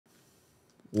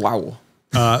Wow.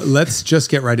 Let's just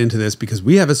get right into this because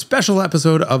we have a special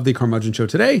episode of the Carmudgeon Show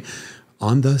today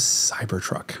on the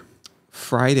Cybertruck.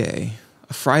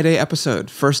 A Friday episode,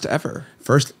 first ever.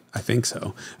 First, I think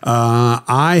so.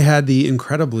 I had the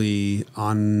incredibly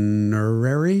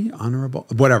honorable,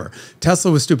 whatever. Tesla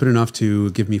was stupid enough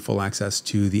to give me full access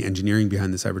to the engineering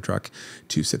behind the Cybertruck,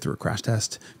 to sit through a crash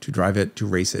test, to drive it, to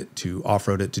race it, to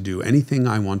off-road it, to do anything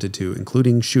I wanted to,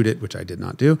 including shoot it, which I did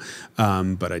not do.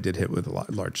 But I did hit with a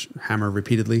large hammer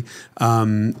repeatedly.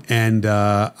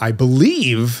 I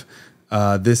believe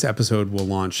this episode will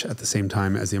launch at the same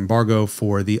time as the embargo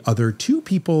for the other 2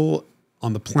 people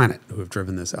on the planet who have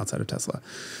driven this outside of Tesla.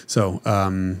 So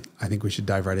I think we should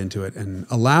dive right into it and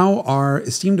allow our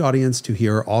esteemed audience to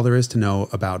hear all there is to know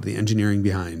about the engineering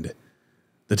behind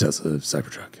the Tesla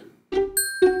Cybertruck.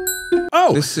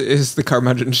 Oh! This is the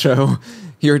Carmudgeon Show.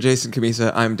 You're Jason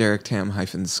Cammisa. I'm Derek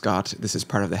Tam-Scott. This is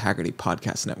part of the Haggerty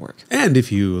Podcast Network. And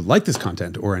if you like this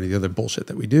content or any of the other bullshit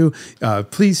that we do,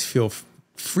 please feel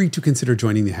free to consider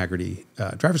joining the Haggerty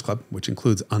Drivers Club, which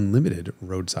includes unlimited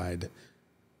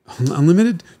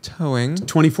towing,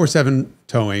 24/7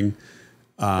 towing,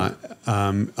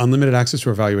 unlimited access to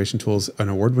our evaluation tools, an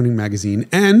award-winning magazine,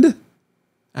 and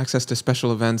access to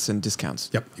special events and discounts.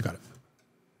 Yep, you got it.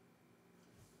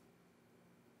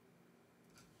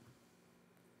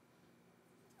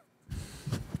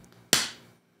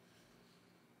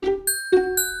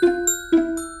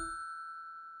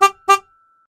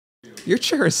 Your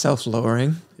chair is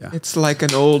self-lowering. Yeah. It's like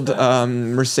an old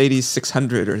Mercedes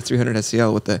 600 or 300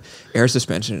 SEL with the air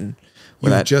suspension.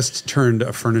 You just turned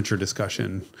a furniture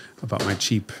discussion about my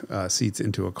cheap seats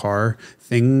into a car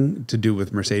thing to do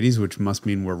with Mercedes, which must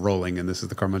mean we're rolling, and this is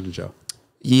the Carmudgeon Show.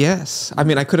 Yes. I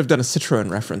mean, I could have done a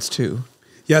Citroen reference, too.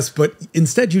 Yes, but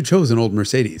instead you chose an old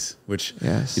Mercedes, which,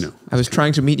 yes. you know. I was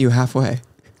trying to meet you halfway.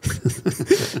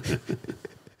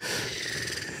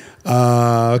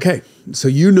 Okay, so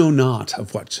you know not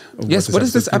of what. Yes, what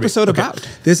is this episode about?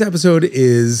 This episode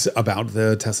is about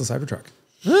the Tesla Cybertruck.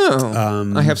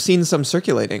 Oh, I have seen some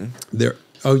circulating.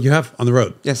 Oh, you have on the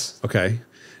road? Yes. Okay.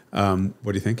 What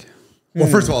do you think? Well,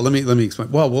 first of all, let me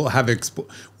explain. Well,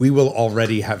 we will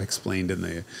already have explained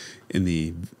in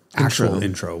the actual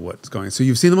intro what's going on. So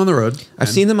you've seen them on the road. I've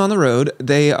seen them on the road.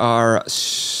 They are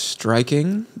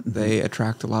striking. They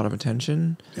attract a lot of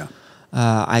attention. Yeah.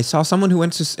 I saw someone who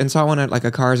went and saw one at like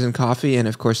a Cars and Coffee and,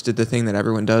 of course, did the thing that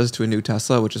everyone does to a new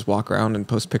Tesla, which is walk around and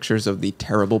post pictures of the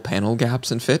terrible panel gaps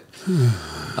and fit.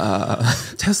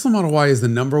 Tesla Model Y is the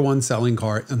 #1 selling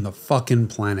car on the fucking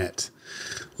planet.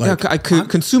 Like,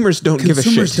 consumers don't give a shit.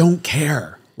 Consumers don't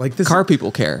care. Like this, car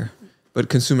people care, but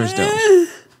consumers don't.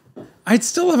 I'd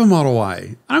still have a Model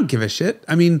Y. I don't give a shit.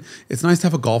 I mean, it's nice to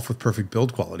have a Golf with perfect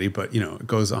build quality, but, you know, it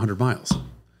goes 100 miles.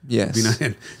 Yes.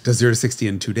 It does 0 to 60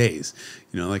 in 2 days.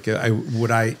 You know, like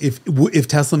if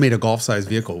Tesla made a golf-sized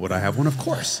vehicle, would I have one? Of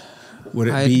course. Would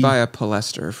it I'd buy a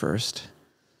Polestar first.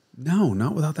 No,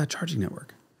 not without that charging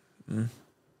network. I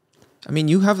mean,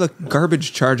 you have the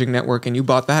garbage charging network, and you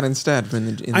bought that instead.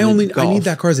 I need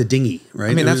that car as a dinghy,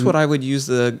 right? I mean, that's what I would use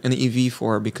an EV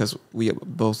for, because we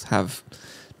both have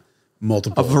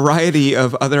multiple, a variety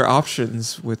of other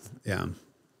options with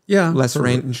less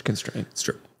range constraint. It's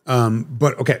true.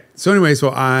 But okay. So anyway,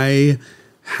 so I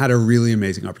had a really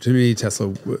amazing opportunity.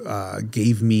 Tesla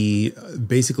gave me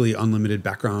basically unlimited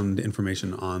background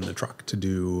information on the truck to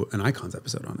do an Icons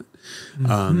episode on it.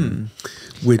 And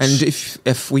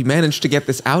if we manage to get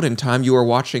this out in time, you are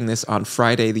watching this on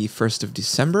Friday, the 1st of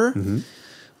December,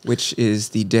 which is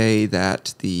the day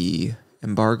that the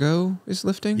embargo is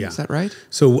lifting. Yeah. Is that right?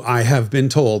 So I have been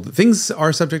told, things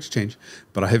are subject to change,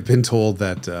 but I have been told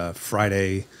that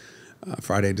Friday,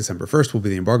 December 1st will be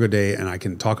the embargo day, and I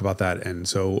can talk about that. And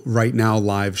so right now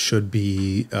live should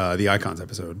be the Icons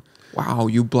episode. Wow,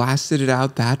 you blasted it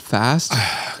out that fast?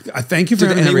 I thank you for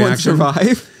having that reaction. Did anyone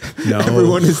survive? No.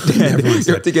 Everyone is dead.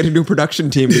 You have to get a new production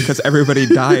team because everybody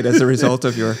died as a result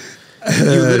of your...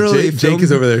 Jake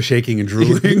is over there shaking and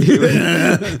drooling.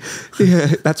 Yeah,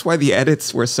 that's why the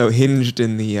edits were so hinged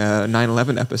in the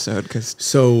 9/11 episode, because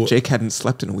Jake hadn't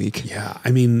slept in a week. Yeah,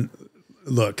 I mean,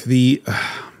 look,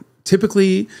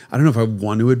 typically, I don't know if I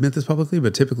want to admit this publicly,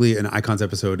 but typically an Icons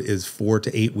episode is 4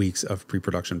 to 8 weeks of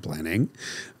pre-production planning.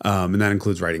 And that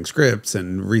includes writing scripts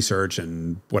and research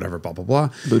and whatever, blah, blah, blah.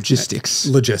 Logistics.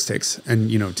 And,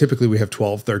 you know, typically we have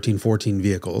 12, 13, 14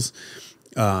 vehicles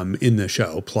in the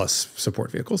show, plus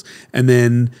support vehicles. And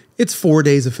then it's 4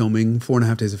 days of filming,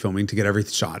 4.5 days of filming to get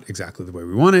everything shot exactly the way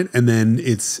we want it. And then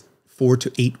it's 4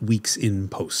 to 8 weeks in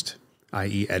post,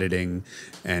 i.e. editing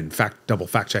and double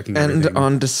fact checking. And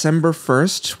on December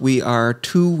 1st, we are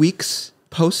 2 weeks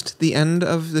post the end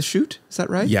of the shoot. Is that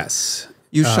right? Yes.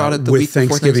 You shot it the with week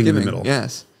before Thanksgiving in the middle.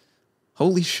 Yes.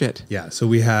 Holy shit. Yeah. So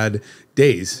we had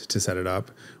days to set it up.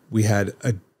 We had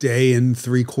a day and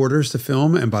 3/4 to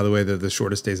film. And by the way, they're the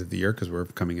shortest days of the year because we're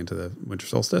coming into the winter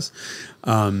solstice.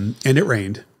 And it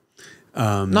rained.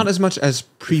 Not as much as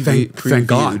Thank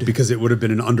God, because it would have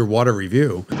been an underwater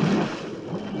review.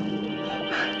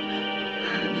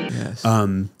 Yes.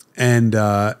 And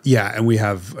we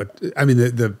have,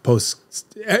 the posts,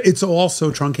 it's all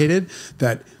so truncated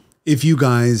that if you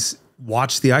guys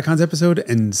watch the Icons episode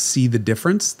and see the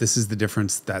difference, this is the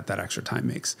difference that extra time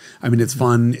makes. I mean, it's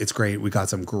fun. It's great. We got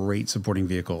some great supporting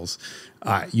vehicles.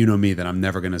 You know me, that I'm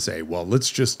never going to say, well,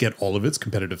 let's just get all of its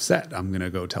competitive set. I'm going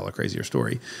to go tell a crazier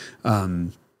story.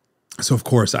 So of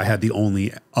course I had the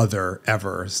only other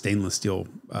ever stainless steel,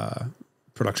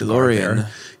 production car there.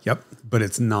 Yep. But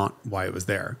it's not why it was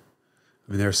there.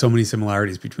 I mean, there are so many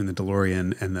similarities between the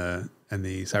DeLorean and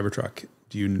the Cybertruck.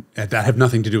 That have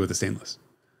nothing to do with the stainless.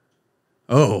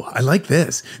 Oh, I like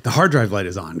this. The hard drive light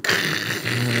is on.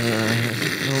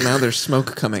 Well, now there's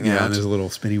smoke coming out. Yeah, and there's a little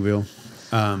spinny wheel.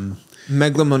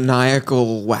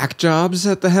 Megalomaniacal whack jobs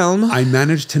at the helm. I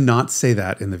managed to not say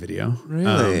that in the video.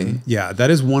 Really? Yeah, that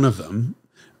is one of them.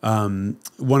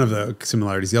 One of the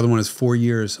similarities. The other one is 4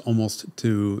 years almost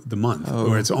to the month,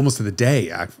 or it's almost to the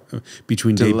day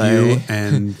between debut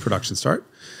and production start.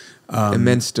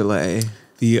 Immense delay.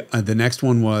 The next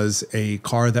one was a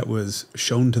car that was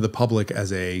shown to the public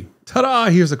as a ta-da,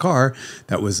 here's a car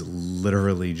that was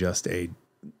literally just a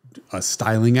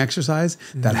styling exercise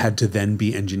that had to then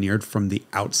be engineered from the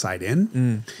outside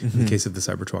in. In the case of the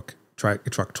Cybertruck,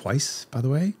 truck twice, by the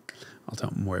way. I'll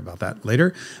tell more about that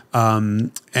later.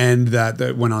 And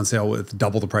that went on sale with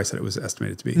double the price that it was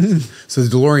estimated to be. So the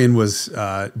DeLorean was,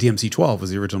 DMC-12 was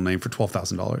the original name for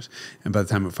 $12,000. And by the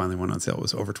time it finally went on sale, it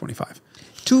was over $25,000.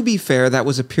 To be fair, that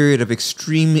was a period of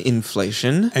extreme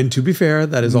inflation. And to be fair,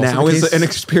 that is also now the case.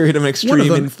 is a period of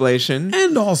extreme inflation.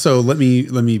 And also, let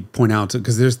me point out,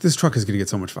 because this truck is going to get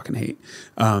so much fucking hate.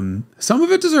 Some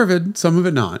of it deserved, some of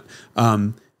it not.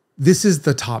 This is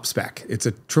the top spec. It's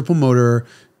a triple motor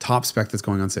top spec that's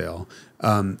going on sale.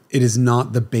 It is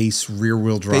not the base rear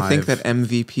wheel drive. They think that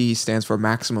MVP stands for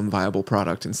maximum viable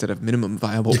product instead of minimum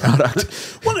viable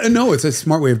product. Well, no, it's a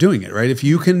smart way of doing it, right? If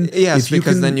you can,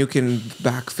 then you can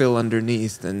backfill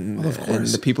underneath, and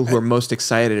the people who are most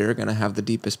excited are going to have the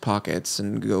deepest pockets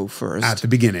and go first at the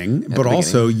beginning. But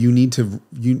also, you need to,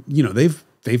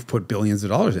 they've put billions of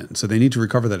dollars in, so they need to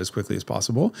recover that as quickly as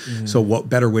possible. So what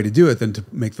better way to do it than to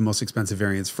make the most expensive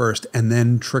variants first and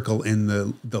then trickle in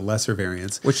the lesser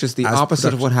variants? Which is the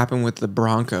opposite of what happened with the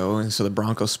Bronco. And so the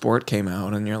Bronco Sport came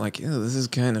out and you're like, this is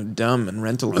kind of dumb and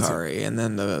rental car-y. And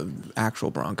then the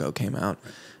actual Bronco came out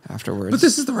afterwards. But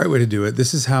this is the right way to do it.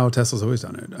 This is how Tesla's always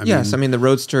done it. I mean, the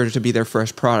Roadster, to be their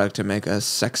first product, to make a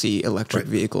sexy electric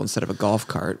vehicle instead of a golf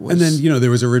cart. And then,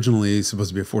 there was originally supposed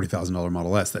to be a $40,000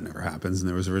 Model S that never happens. And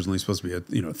there was originally supposed to be a,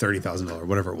 $30,000,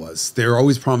 whatever it was. They're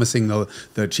always promising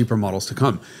the cheaper models to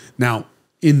come. Now,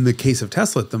 in the case of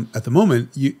Tesla at the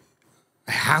moment,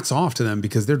 hats off to them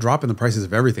because they're dropping the prices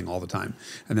of everything all the time.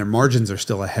 And their margins are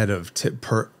still ahead of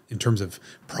in terms of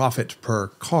profit per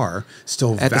car,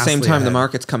 still at the same time, ahead. The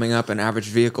market's coming up and average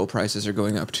vehicle prices are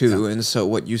going up too. Yeah. And so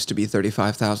what used to be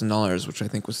 $35,000, which I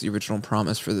think was the original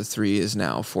promise for the 3, is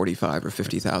now $45,000 or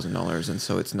 $50,000. And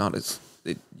so it's not as,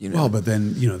 Well, but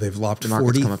then, they've lopped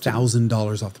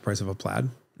 $40,000 off the price of a Plaid.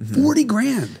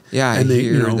 $40,000. Yeah. And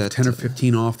they, 10 or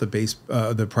 15 off the base,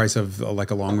 the price of like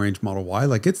a long range Model Y.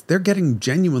 Like they're getting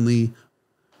genuinely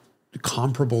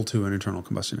comparable to an internal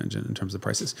combustion engine in terms of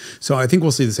prices. So I think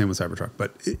we'll see the same with Cybertruck.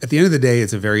 But at the end of the day,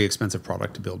 it's a very expensive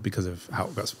product to build because of how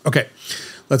it goes. Okay,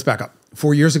 let's back up.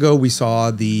 4 years ago, we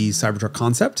saw the Cybertruck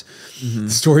concept. The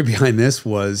story behind this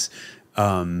was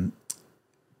Elon's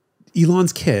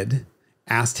kid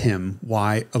asked him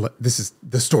why, this is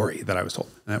the story that I was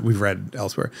told, that we've read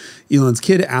elsewhere. Elon's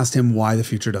kid asked him why the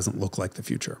future doesn't look like the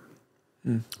future,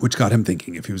 which got him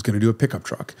thinking, if he was going to do a pickup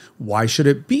truck, why should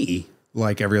it be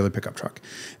like every other pickup truck?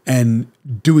 And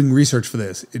doing research for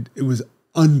this, it was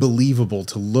unbelievable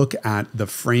to look at the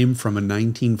frame from a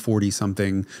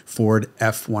 1940-something Ford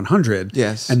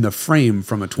F-100 and the frame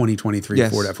from a 2023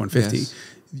 Ford F-150. Yes.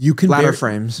 You can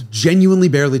frames genuinely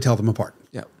barely tell them apart.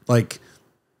 Yeah. Like,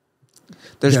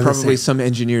 there's probably some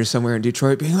engineers somewhere in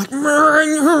Detroit being like,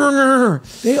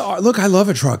 they are. Look, I love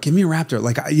a truck. Give me a Raptor.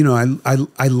 Like,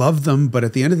 I love them, but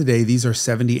at the end of the day, these are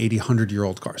 70, 80,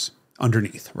 100-year-old cars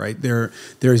underneath, right? There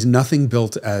is nothing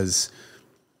built as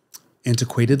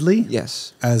antiquatedly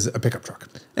as a pickup truck.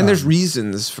 And there's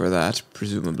reasons for that,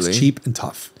 presumably. It's cheap and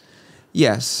tough.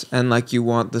 Yes, and like you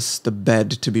want the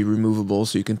bed to be removable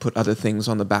so you can put other things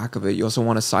on the back of it. You also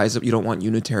want to size up. You don't want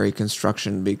unitary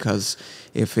construction because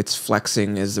if it's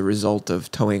flexing as a result of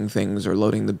towing things or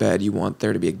loading the bed, you want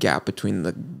there to be a gap between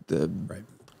the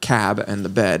cab and the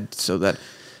bed so that,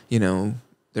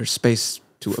 there's space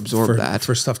to absorb that.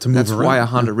 For stuff to move around. That's why a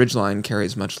Honda Ridgeline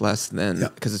carries much less than,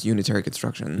 because it's unitary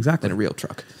construction than a real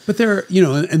truck. But there,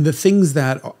 and the things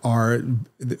that are,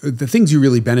 the things you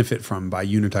really benefit from by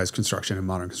unitized construction and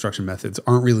modern construction methods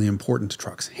aren't really important to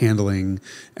trucks. Handling,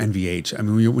 NVH. I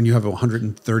mean, when you have a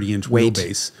 130-inch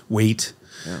wheelbase, weight.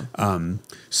 Yeah.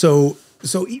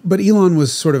 But Elon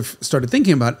was started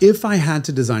thinking about, if I had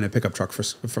to design a pickup truck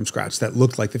from scratch that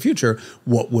looked like the future,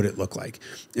 what would it look like?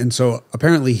 And so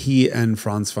apparently he and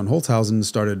Franz von Holzhausen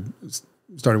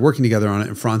started working together on it,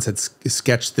 and Franz had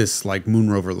sketched this like moon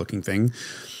rover looking thing.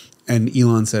 And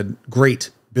Elon said,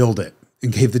 great, build it,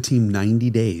 and gave the team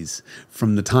 90 days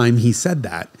from the time he said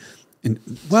that. And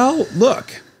well,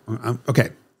 look,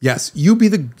 okay. Yes, you be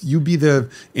the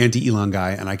anti-Elon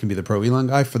guy, and I can be the pro-Elon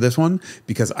guy for this one,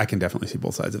 because I can definitely see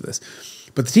both sides of this.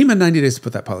 But the team had 90 days to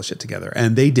put that pile of shit together,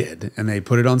 and they did, and they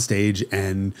put it on stage,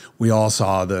 and we all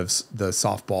saw the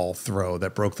softball throw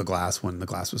that broke the glass when the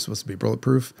glass was supposed to be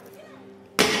bulletproof.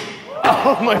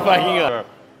 Oh my fucking God.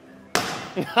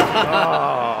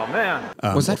 Oh man.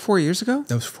 Was that 4 years ago?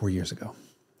 That was 4 years ago.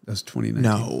 That was 2019.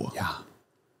 No. Yeah.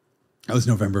 That was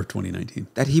November of 2019.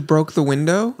 That he broke the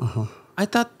window? Uh-huh. I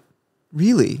thought,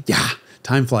 really? Yeah.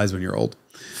 Time flies when you're old.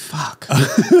 Fuck.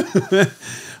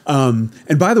 And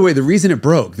by the way, the reason it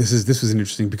broke, this was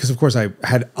interesting, because of course I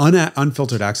had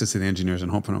unfiltered access to the engineers,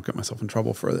 and hope I don't get myself in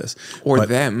trouble for this. Or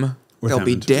them. They'll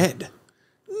be dead.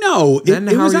 No. Then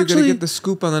how was are you actually going to get the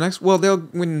scoop on the next? Well,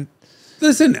 when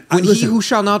listen, he who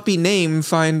shall not be named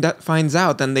finds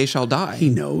out, then they shall die. He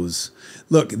knows.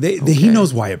 Look, he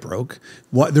knows why it broke.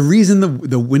 The reason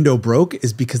the window broke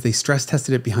is because they stress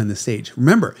tested it behind the stage.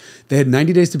 Remember, they had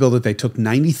 90 days to build it. They took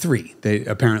 93. They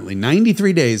apparently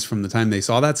 93 days from the time they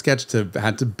saw that sketch to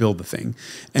had to build the thing.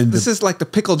 And this is like the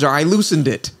pickle jar. I loosened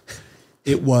it.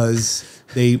 It was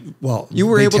you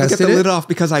were able to get the lid off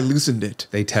because I loosened it.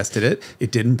 They tested it.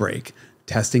 It didn't break.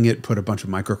 Testing it put a bunch of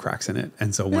micro cracks in it,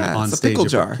 and so when on it's a stage, pickle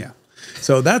jar. Yeah.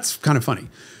 So that's kind of funny.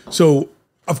 So.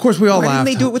 Of course, we all laughed. Why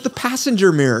didn't they do it with the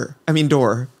passenger mirror? I mean,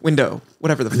 door, window,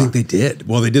 whatever the fuck. I think they did.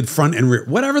 Well, they did front and rear.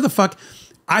 Whatever the fuck.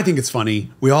 I think it's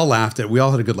funny. We all laughed at it. We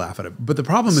all had a good laugh at it. But the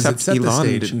problem is it set the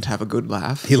stage. Didn't have a good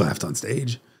laugh. He laughed on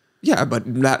stage. Yeah, but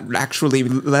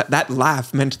that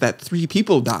laugh meant that 3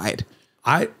 people died.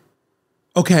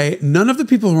 Okay, none of the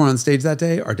people who were on stage that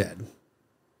day are dead.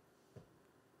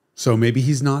 So maybe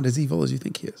he's not as evil as you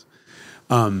think he is.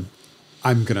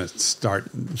 I'm going to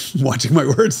start watching my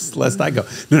words lest I go.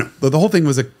 No. The whole thing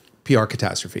was a PR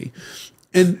catastrophe.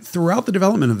 And throughout the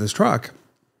development of this truck,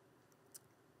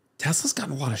 Tesla's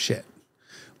gotten a lot of shit.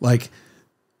 Like,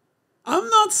 I'm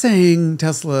not saying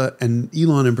Tesla and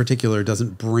Elon in particular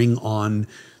doesn't bring on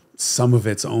some of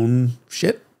its own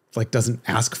shit, like doesn't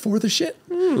ask for the shit.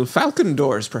 Falcon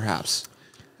doors, perhaps.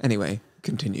 Anyway,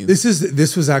 continue.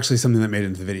 This was actually something that made it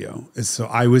into the video. So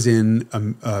I was in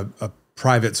a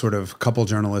private sort of couple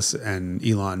journalists and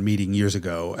Elon meeting years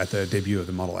ago at the debut of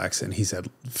the Model X. And he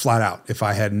said flat out, if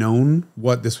I had known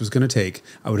what this was going to take,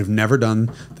 I would have never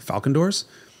done the Falcon doors,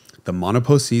 the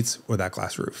monopost seats, or that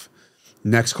glass roof.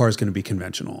 Next car is going to be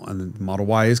conventional, and the Model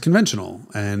Y is conventional,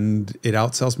 and it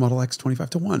outsells Model X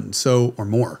 25-1, or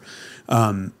more.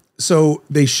 So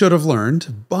they should have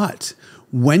learned. But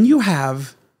when you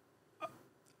have,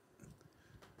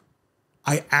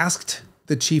 I asked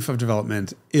the chief of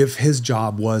development if his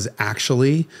job was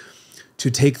actually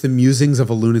to take the musings of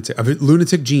a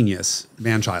lunatic genius,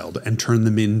 man-child, and turn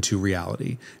them into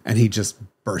reality. And he just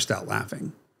burst out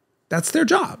laughing. That's their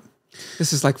job.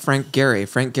 This is like Frank Gehry.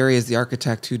 Frank Gehry is the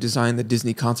architect who designed the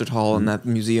Disney concert hall in that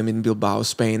museum in Bilbao,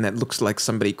 Spain, that looks like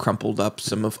somebody crumpled up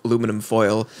some aluminum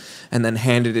foil and then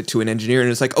handed it to an engineer. And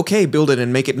it's like, okay, build it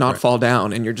and make it not fall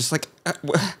down. And you're just like,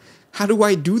 how do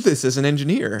I do this as an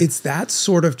engineer? It's that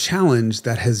sort of challenge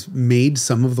that has made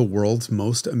some of the world's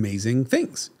most amazing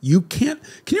things. Can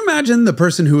you imagine the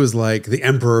person who is like the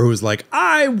emperor, who is like,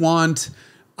 I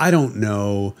don't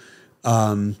know,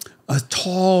 a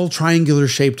tall triangular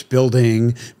shaped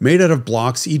building made out of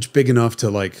blocks, each big enough to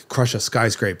like crush a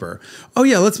skyscraper. Oh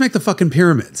yeah, let's make the fucking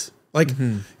pyramids. Like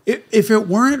if it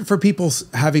weren't for people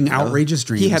having outrageous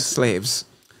dreams. He had slaves.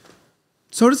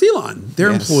 So does Elon. They're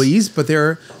employees, but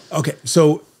they're okay.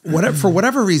 So for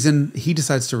whatever reason, he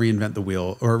decides to reinvent the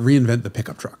wheel, or reinvent the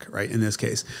pickup truck, right? In this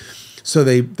case. So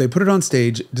they put it on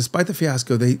stage. Despite the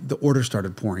fiasco, the order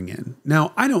started pouring in.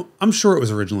 Now, I'm sure it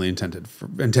was originally intended for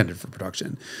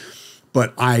production.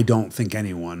 But I don't think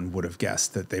anyone would have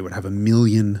guessed that they would have 1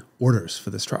 million orders for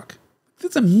this truck.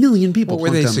 That's 1 million people.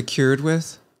 What were they secured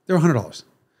with? They were $100.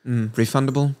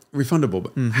 Refundable? Refundable.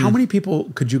 But how many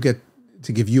people could you get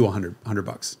to give you $100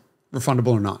 bucks?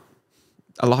 Refundable or not?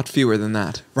 A lot fewer than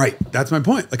that. Right. That's my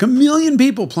point. Like 1 million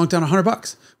people plunked down $100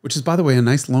 bucks, which is, by the way, a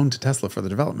nice loan to Tesla for the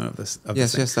development of this.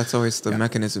 Yes. That's always the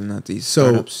mechanism that these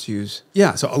startups use.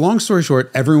 Yeah. So a long story short,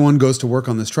 everyone goes to work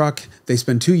on this truck. They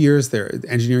spend 2 years. They're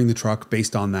engineering the truck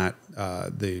based on that.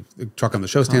 The truck on the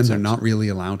show stand. They're not really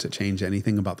allowed to change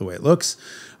anything about the way it looks,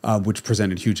 which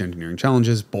presented huge engineering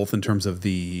challenges, both in terms of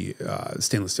the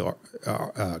stainless steel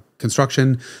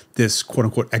construction, this quote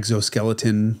unquote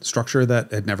exoskeleton structure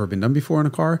that had never been done before in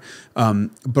a car,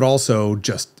 but also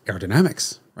just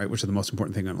aerodynamics, right, which are the most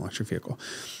important thing on an electric vehicle.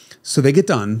 So they get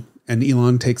done, and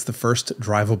Elon takes the first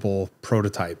drivable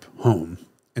prototype home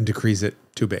and decrees it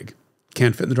too big.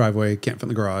 Can't fit in the driveway, can't fit in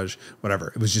the garage,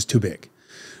 whatever. It was just too big.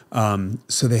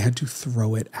 So they had to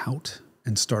throw it out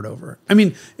and start over. I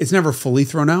mean, it's never fully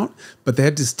thrown out, but they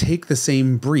had to take the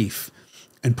same brief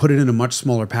and put it in a much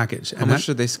smaller package. How much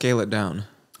did they scale it down?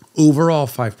 Overall,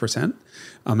 5%.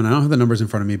 And I don't have the numbers in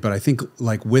front of me, but I think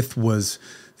like width was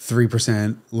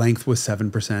 3%, length was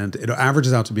 7%. It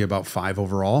averages out to be about 5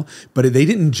 overall, but they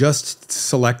didn't just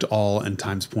select all and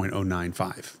times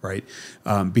 0.095, right?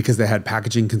 Because they had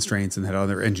packaging constraints and had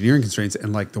other engineering constraints,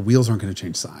 and like the wheels aren't going to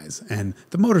change size and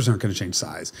the motors aren't going to change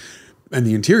size and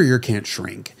the interior can't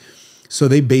shrink. So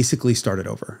they basically started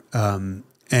over.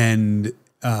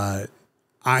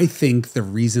 I think the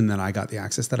reason that I got the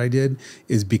access that I did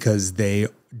is because they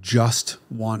just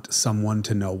want someone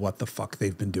to know what the fuck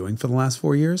they've been doing for the last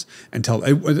 4 years and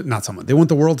they want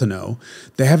the world to know.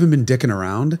 They haven't been dicking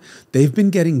around. They've been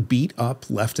getting beat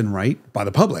up left and right by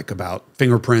the public about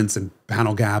fingerprints and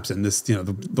panel gaps and this, the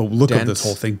look of this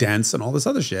whole thing, dents and all this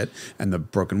other shit and the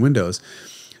broken windows.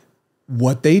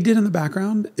 What they did in the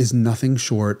background is nothing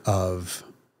short of,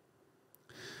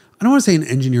 I don't want to say an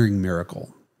engineering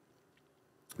miracle,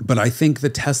 but I think the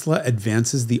Tesla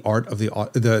advances the art of the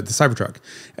Cybertruck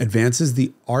advances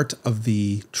the art of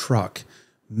the truck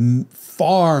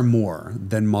far more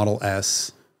than Model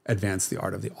S advanced the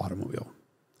art of the automobile.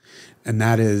 And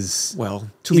that is... Well,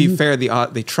 to be fair,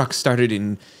 the truck started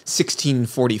in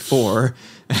 1644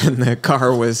 and the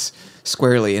car was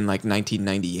squarely in like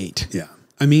 1998. Yeah.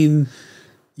 I mean,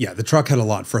 yeah, the truck had a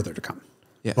lot further to come.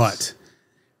 Yes. But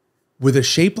with a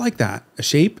shape like that,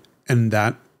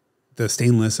 the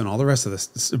stainless and all the rest of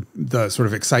this, the sort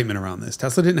of excitement around this,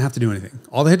 Tesla didn't have to do anything.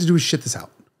 All they had to do was shit this out.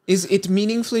 Is it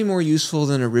meaningfully more useful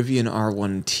than a Rivian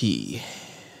R1T?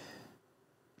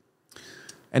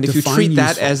 And if you treat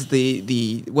that as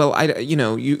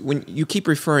when you keep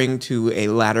referring to a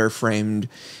ladder framed,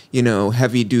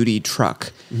 heavy duty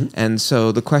truck. Mm-hmm. And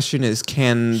so the question is,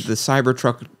 should the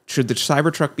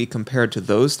Cybertruck be compared to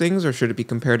those things, or should it be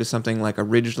compared to something like a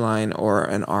Ridgeline or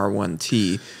an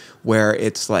R1T, where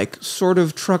it's like sort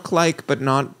of truck-like, but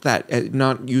not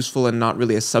useful and not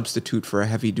really a substitute for a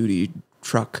heavy duty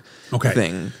truck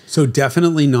thing? So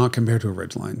definitely not compared to a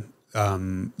Ridgeline.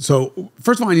 So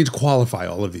first of all, I need to qualify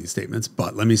all of these statements,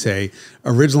 but let me say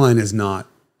a Ridgeline is not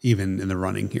even in the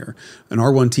running here. An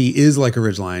R1T is like a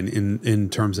Ridgeline in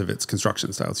terms of its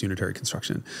construction style, its unitary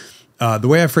construction. The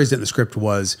way I phrased it in the script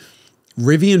was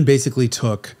Rivian basically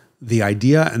took the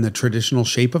idea and the traditional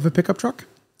shape of a pickup truck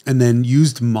and then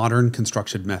used modern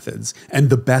construction methods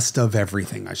and the best of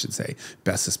everything, I should say.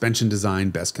 Best suspension design,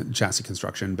 best chassis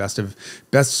construction, best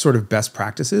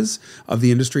practices of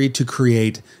the industry to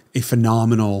create a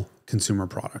phenomenal consumer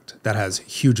product that has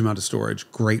huge amount of storage,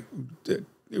 great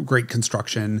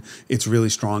construction. It's really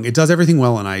strong. It does everything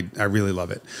well, and I really love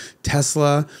it.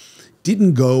 Tesla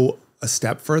didn't go a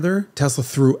step further. Tesla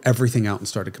threw everything out and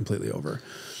started completely over.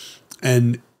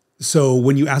 And so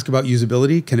when you ask about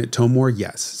usability, can it tow more?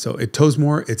 Yes. So it tows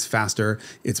more, it's faster,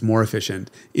 it's more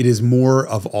efficient. It is more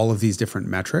of all of these different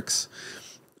metrics.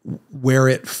 Where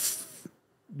it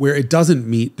doesn't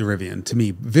meet the Rivian, to me,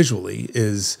 visually,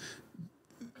 is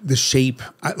the shape.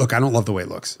 I don't love the way it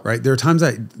looks, right? There are times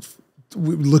I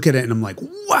look at it and I'm like,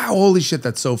 wow, holy shit,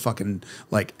 that's so fucking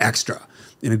like extra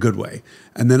in a good way.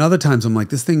 And then other times I'm like,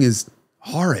 this thing is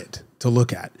horrid to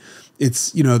look at.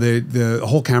 It's, the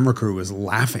whole camera crew was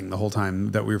laughing the whole time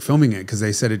that we were filming it because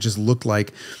they said it just looked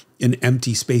like an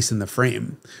empty space in the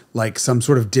frame, like some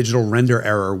sort of digital render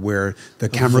error where the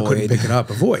camera couldn't pick it up,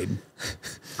 a void.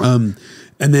 And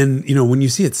then, when you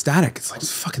see it static, it's like,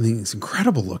 this fucking thing is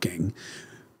incredible looking.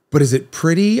 But is it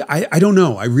pretty? I don't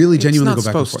know. I really genuinely go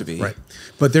back and forth. It's not supposed to be. Right.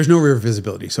 But there's no rear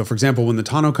visibility. So, for example, when the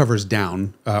tonneau cover is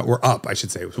down, or up, I should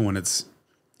say, when it's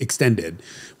extended,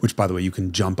 which by the way, you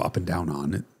can jump up and down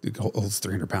on. It holds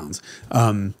 300 pounds.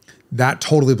 That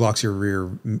totally blocks your rear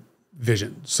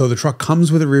vision. So the truck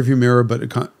comes with a rear view mirror, but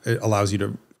it allows you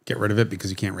to get rid of it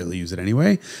because you can't really use it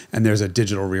anyway. And there's a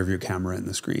digital rear view camera in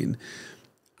the screen.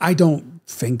 I don't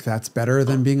think that's better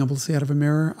than being able to see out of a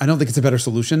mirror. I don't think it's a better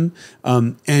solution.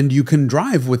 And you can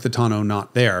drive with the tonneau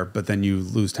not there, but then you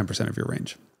lose 10% of your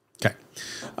range. Okay.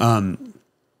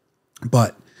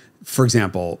 But for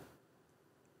example,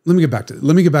 let me get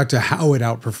back to how it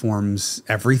outperforms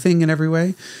everything in every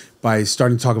way by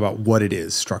starting to talk about what it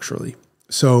is structurally.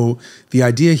 So the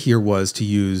idea here was to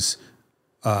use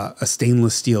a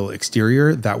stainless steel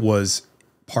exterior that was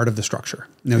part of the structure.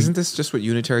 Now, isn't this just what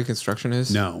unitary construction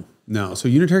is? No. So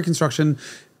unitary construction,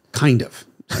 kind of,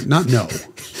 not no,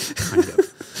 kind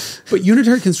of. But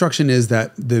unitary construction is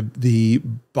that the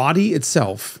body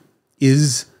itself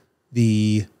is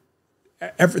the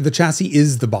chassis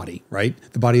is the body, right?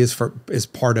 The body is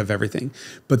part of everything,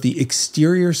 but the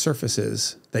exterior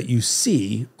surfaces that you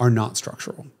see are not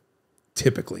structural.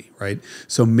 Typically, right?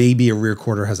 So maybe a rear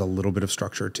quarter has a little bit of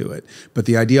structure to it. But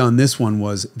the idea on this one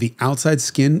was the outside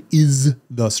skin is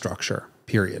the structure,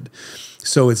 period.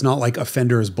 So it's not like a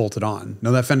fender is bolted on.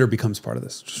 No, that fender becomes part of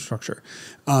this structure.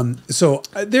 So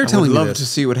they're telling me this. I would love to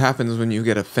see what happens when you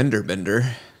get a fender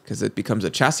bender, because it becomes a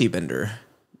chassis bender.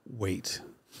 Wait,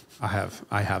 I have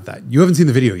that. You haven't seen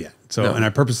the video yet. So, no. And I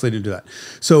purposely didn't do that.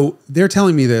 So they're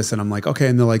telling me this and I'm like, okay.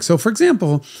 And they're like, so for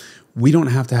example, we don't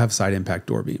have to have side impact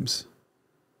door beams.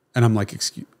 And I'm like,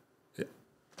 excuse,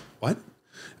 what?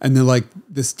 And they're like,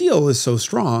 the steel is so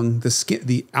strong,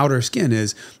 the outer skin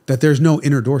is, that there's no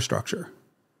inner door structure.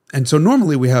 And so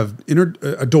normally we have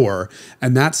a door,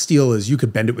 and that steel is, you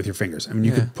could bend it with your fingers. I mean,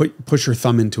 you could push your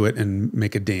thumb into it and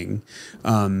make a ding.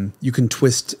 You can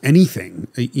twist anything,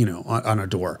 on a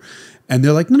door. And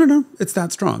they're like, no, it's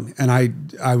that strong. And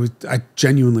I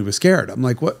genuinely was scared. I'm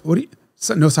like, what do you?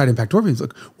 No side impact door beams.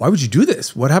 Like, why would you do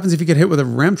this? What happens if you get hit with a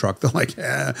Ram truck? They're like,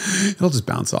 it'll just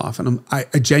bounce off. And I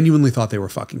genuinely thought they were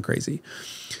fucking crazy.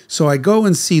 So I go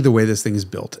and see the way this thing is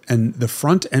built. And the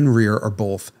front and rear are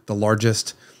both the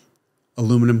largest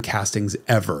aluminum castings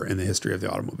ever in the history of the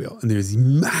automobile. And there's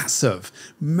massive,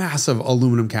 massive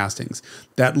aluminum castings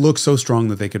that look so strong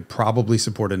that they could probably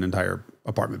support an entire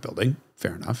apartment building.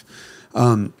 Fair enough.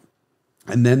 And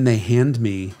then they hand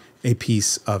me a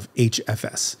piece of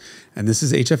HFS. And this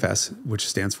is HFS, which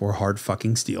stands for hard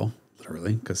fucking steel,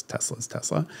 literally, because Tesla is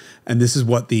Tesla. And this is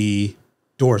what the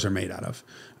doors are made out of.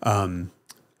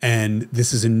 And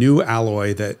this is a new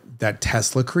alloy that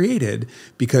Tesla created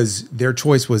because their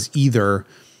choice was either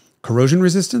corrosion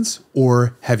resistance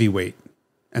or heavyweight.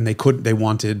 And they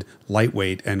wanted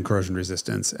lightweight and corrosion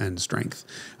resistance and strength.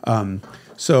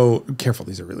 So careful,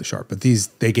 these are really sharp, but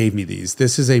they gave me these.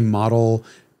 This is a Model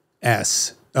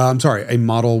S. A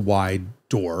Model Y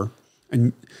door.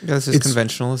 And this is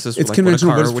conventional. This is it's like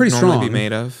conventional, what a car but it's pretty would normally strong. be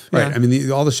made of. Right. Yeah. I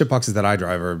mean, all the shit boxes that I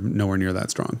drive are nowhere near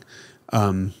that strong.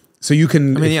 So you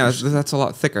can. I mean, that's a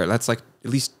lot thicker. That's like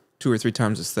at least 2 or 3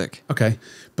 times as thick. Okay,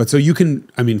 but so you can.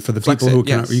 I mean, for the Flex people who it,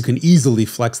 can, yes. you can easily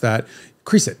flex that,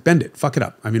 crease it, bend it, fuck it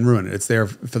up. I mean, ruin it. It's there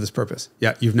for this purpose.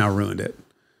 Yeah, you've now ruined it.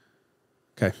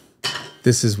 Okay,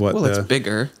 this is what. Well, it's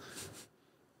bigger.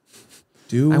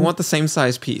 I want the same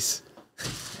size piece.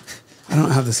 I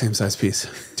don't have the same size piece.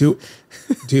 Do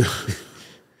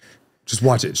just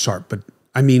watch it. It's sharp, but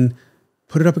I mean,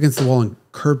 put it up against the wall and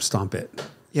curb stomp it.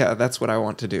 Yeah, that's what I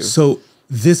want to do. So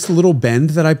this little bend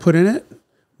that I put in it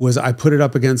was I put it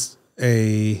up against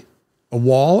a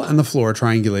wall and the floor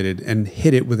triangulated and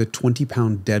hit it with a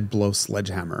 20-pound dead blow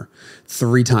sledgehammer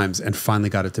 3 times and finally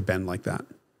got it to bend like that.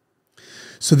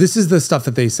 So this is the stuff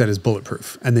that they said is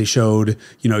bulletproof, and they showed,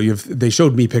 they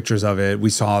showed me pictures of it. We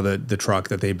saw the truck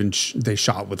that they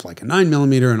shot with like a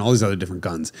 9mm and all these other different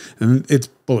guns, and it's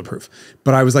bulletproof.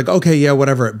 But I was like, okay, yeah,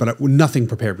 whatever. But nothing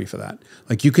prepared me for that.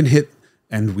 Like you can hit,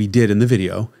 and we did in the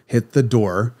video, hit the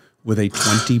door with a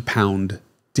 20-pound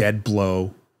dead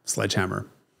blow sledgehammer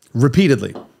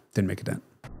repeatedly. Didn't make a dent.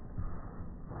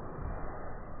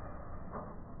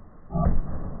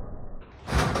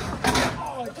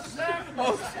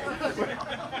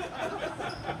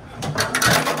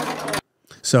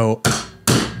 So,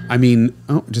 I mean,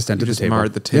 just entered the table.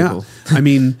 Marred the table. Yeah. I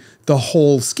mean, the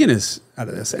whole skin is out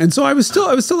of this, and so I was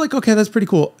still like, okay, that's pretty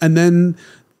cool. And then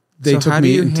they took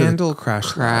me into the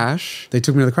crash lab. They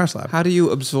took me to the crash lab. How do you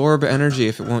absorb energy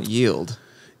if it won't yield?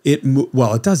 It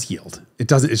does yield. It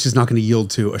doesn't. It's just not going to yield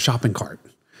to a shopping cart.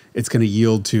 It's going to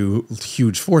yield to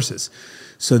huge forces.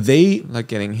 So they like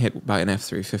getting hit by an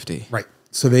F-350. Right.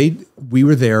 So we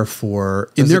were there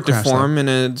for in Does their it crash deform in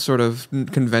a sort of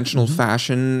conventional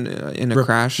fashion in a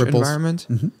crash ripples. environment?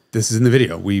 This is in the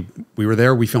video. We were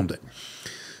there. We filmed it.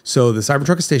 So the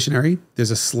Cybertruck is stationary.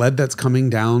 There's a sled that's coming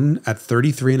down at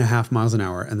 33.5 miles an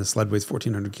hour, and the sled weighs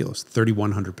 1,400 kilos,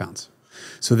 3,100 pounds.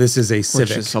 So this is a Civic.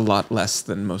 Which is a lot less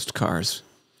than most cars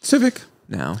Civic.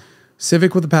 now.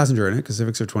 Civic with a passenger in it, because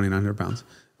Civics are 2,900 pounds,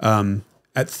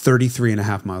 at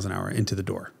 33.5 miles an hour into the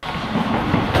door.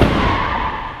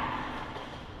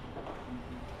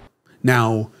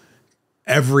 Now,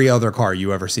 every other car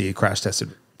you ever see crash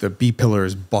tested, the B-pillar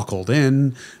is buckled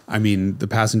in. I mean, the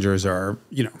passengers are,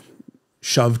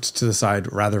 shoved to the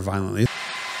side rather violently.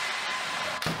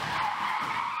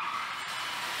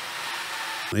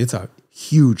 It's a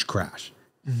huge crash.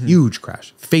 Huge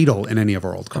crash. Fatal in any of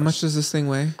our old cars. How much does this thing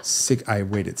weigh? I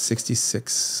weighed it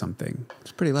 66 something.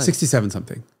 It's pretty light. 67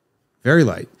 something. Very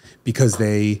light. Because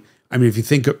if you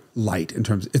think of light in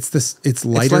terms, it's lighter. It's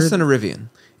less than a Rivian.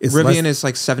 It's Rivian is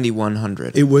like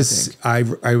 7,100. It was, I had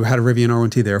a Rivian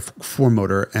R1T there,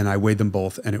 4-motor, and I weighed them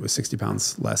both, and it was 60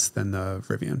 pounds less than the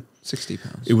Rivian. 60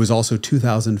 pounds. It was also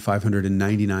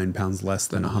 2,599 pounds less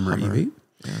than a Hummer EV.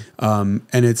 Yeah.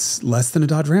 And it's less than a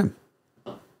Dodge Ram.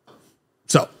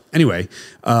 So anyway,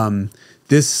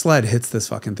 this sled hits this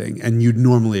fucking thing, and you'd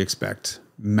normally expect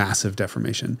massive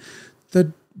deformation.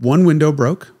 The one window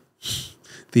broke.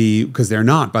 Because they're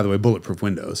not, by the way, bulletproof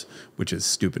windows, which is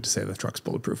stupid to say the truck's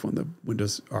bulletproof when the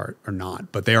windows are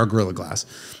not, but they are Gorilla Glass.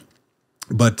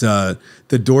 But the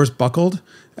doors buckled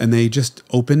and they just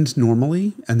opened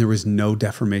normally, and there was no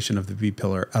deformation of the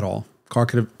B-pillar at all. Car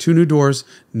could have 2 new doors,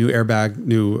 new airbag,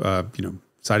 new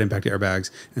side impact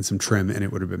airbags, and some trim, and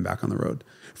it would have been back on the road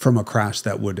from a crash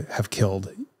that would have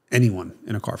killed anyone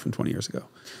in a car from 20 years ago.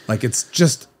 Like, it's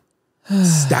just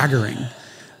staggering.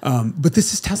 But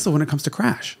this is Tesla when it comes to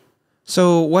crash.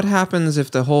 So what happens if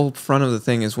the whole front of the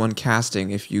thing is one casting?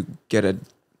 If you get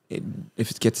if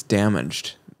it gets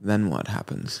damaged, then what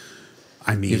happens?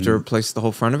 I mean, You have to replace the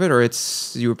whole front of it, or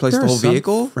you replace the whole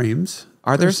vehicle? Frames.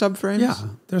 Are there subframes? Yeah,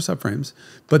 there are subframes.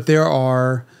 But there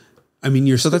are,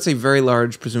 So that's a very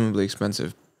large, presumably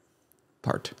expensive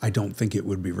part. I don't think it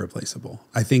would be replaceable.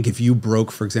 I think if you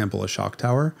broke, for example, a shock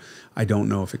tower, I don't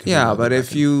know if it can. Yeah, but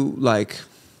if you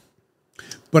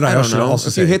But I don't know. also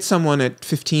If you hit someone at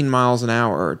 15 miles an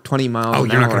hour or 20 miles an hour.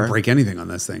 You're not going to break anything on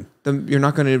this thing. Then you're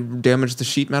not going to damage the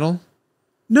sheet metal?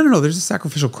 No. There's a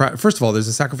sacrificial crash. First of all, there's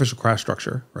a sacrificial crash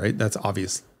structure, right? That's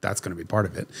obvious. That's going to be part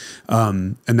of it.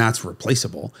 And that's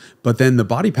replaceable. But then the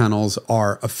body panels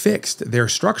are affixed. They're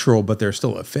structural, but they're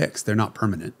still affixed. They're not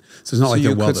permanent. So it's not like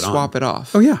they're welded on. You could swap it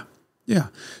off. Oh, yeah. Yeah.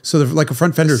 So they're like a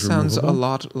front fender is Sounds removable. a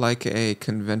lot like a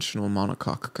conventional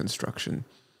monocoque construction.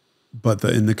 But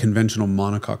in the conventional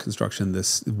monocoque construction, the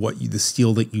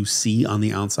steel that you see on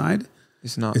the outside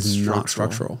is not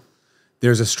structural.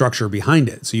 There's a structure behind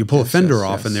it. So you pull a fender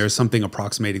off and there's something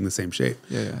approximating the same shape.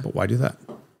 Yeah. But why do that?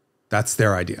 That's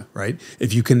their idea, right?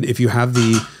 If you have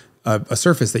a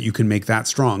surface that you can make that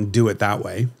strong, do it that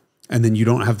way. And then you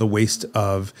don't have the waste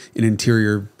of an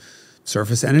interior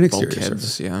surface and an exterior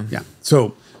surface. Yeah.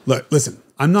 So listen,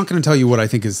 I'm not going to tell you what I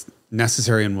think is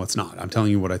necessary and what's not. I'm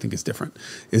telling you what I think is different.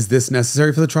 Is this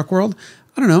necessary for the truck world?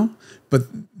 I don't know. But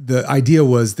the idea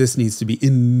was this needs to be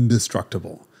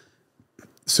indestructible.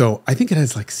 So I think it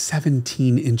has like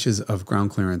 17 inches of ground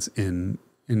clearance in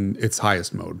its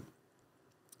highest mode.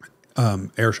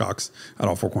 Air shocks at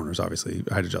all 4 corners, obviously,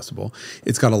 height adjustable.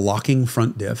 It's got a locking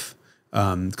front diff.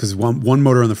 Because one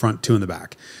motor in the front, 2 in the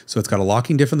back. So it's got a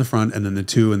locking diff in the front, and then the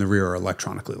 2 in the rear are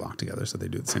electronically locked together. So they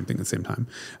do the same thing at the same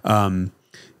time.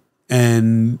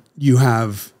 And you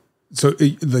have,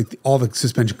 all the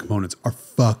suspension components are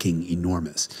fucking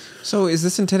enormous. So is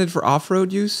this intended for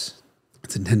off-road use?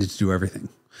 It's intended to do everything.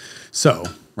 So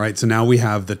now we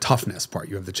have the toughness part.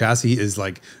 You have the chassis is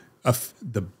like,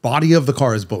 the body of the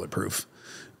car is bulletproof.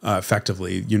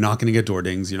 Effectively, you're not going to get door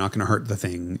dings. You're not going to hurt the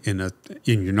thing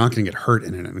you're not going to get hurt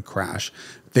in a crash.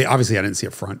 I didn't see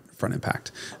a front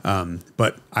impact.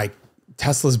 But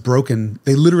Tesla's broken.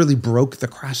 They literally broke the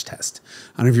crash test.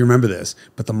 I don't know if you remember this,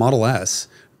 but the Model S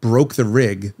broke the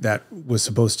rig that was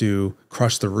supposed to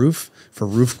crush the roof for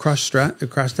roof crash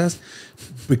test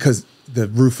because the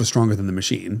roof was stronger than the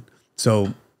machine.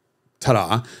 So,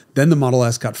 ta-da. Then the Model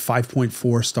S got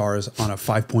 5.4 stars on a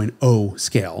 5.0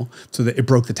 scale, so that it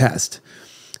broke the test.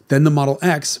 Then the Model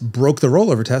X broke the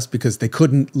rollover test because they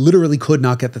could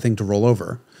not get the thing to roll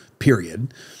over,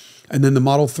 period. And then the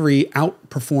Model 3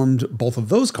 outperformed both of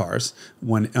those cars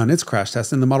when on its crash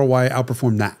test, and the Model Y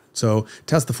outperformed that. So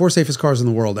the 4 safest cars in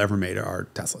the world ever made are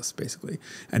Teslas, basically.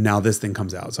 And now this thing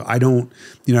comes out. So I don't,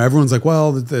 everyone's like,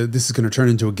 well, this is going to turn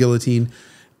into a guillotine.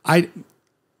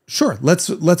 Sure,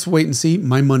 let's wait and see.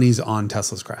 My money's on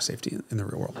Tesla's crash safety in the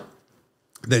real world.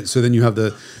 Then you have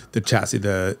the chassis,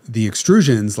 the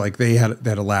extrusions. Like they had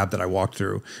a lab that I walked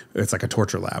through. It's like a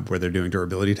torture lab where they're doing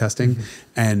durability testing,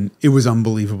 and it was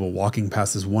unbelievable walking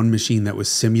past this one machine that was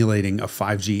simulating a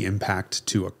 5G impact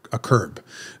to a curb,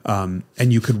 and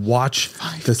you could watch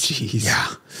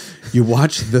you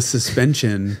watch the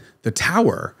suspension, the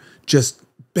tower just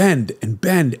bend and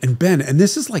bend and bend, and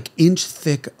this is like inch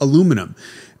thick aluminum.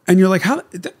 And you're like, how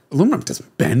aluminum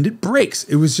doesn't bend, it breaks.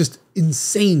 It was just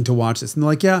insane to watch this. And they're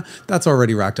like, yeah, that's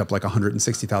already racked up like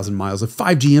 160,000 miles of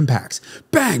 5G impacts.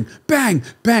 Bang, bang,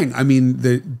 bang. I mean,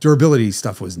 the durability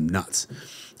stuff was nuts.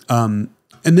 And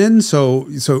then so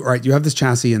right, you have this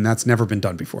chassis, and that's never been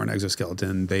done before, an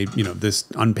exoskeleton. They, this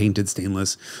unpainted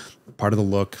stainless, part of the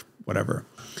look, whatever.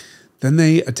 Then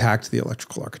they attacked the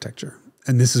electrical architecture.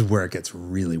 And this is where it gets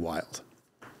really wild.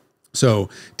 So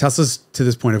Teslas to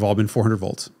this point have all been 400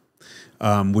 volts,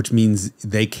 which means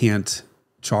they can't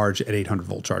charge at 800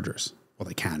 volt chargers. Well,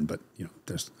 they can, but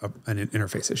there's an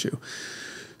interface issue.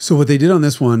 So what they did on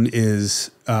this one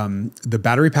is the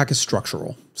battery pack is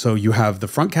structural. So you have the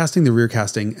front casting, the rear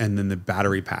casting, and then the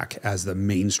battery pack as the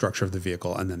main structure of the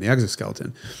vehicle, and then the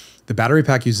exoskeleton. The battery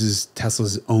pack uses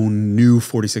Tesla's own new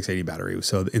 4680 battery.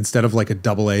 So instead of like a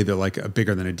AA, they're like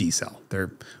bigger than a D cell.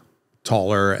 They're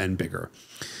taller and bigger.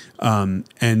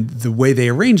 And the way they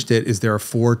arranged it is there are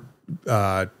 4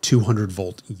 200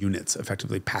 volt units,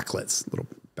 effectively packlets, little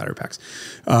battery packs.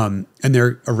 And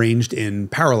they're arranged in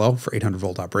parallel for 800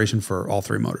 volt operation for all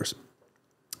 3 motors.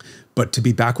 But to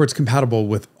be backwards compatible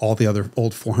with all the other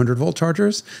old 400 volt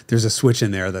chargers, there's a switch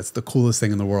in there that's the coolest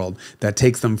thing in the world that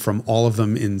takes them from all of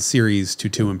them in series to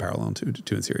 2 in parallel to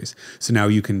 2 in series. So now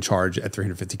you can charge at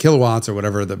 350 kilowatts or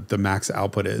whatever the max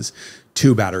output is,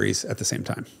 2 batteries at the same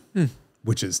time,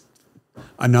 which is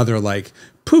another like,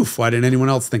 poof, why didn't anyone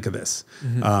else think of this?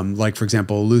 Like, for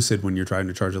example, Lucid, when you're trying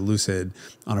to charge a Lucid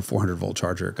on a 400 volt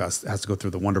charger, it has to go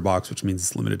through the Wonder Box, which means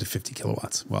it's limited to 50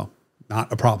 kilowatts. Well,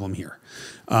 not a problem here.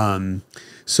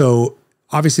 So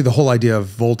obviously the whole idea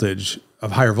of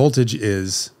higher voltage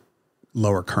is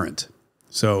lower current.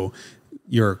 So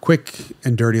your quick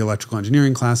and dirty electrical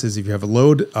engineering classes, if you have a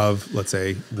load of, let's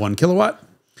say, 1 kilowatt,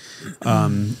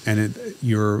 and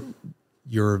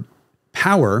your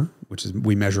power, which is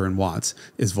we measure in watts,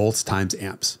 is volts times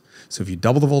amps. So if you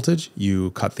double the voltage,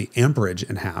 you cut the amperage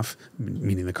in half,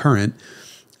 meaning the current,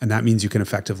 and that means you can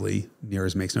effectively, near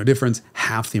as makes no difference,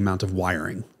 half the amount of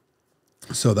wiring.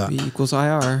 So V equals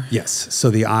IR. Yes.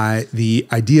 So the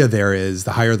idea there is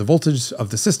the higher the voltage of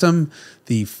the system,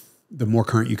 the more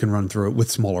current you can run through it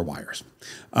with smaller wires.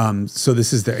 So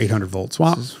this is the 800 volt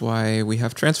swap. This is why we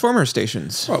have transformer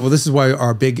stations. Right, well, this is why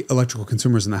our big electrical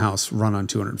consumers in the house run on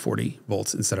 240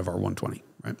 volts instead of our 120,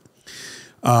 right?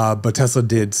 But Tesla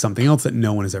did something else that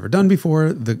no one has ever done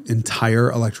before. The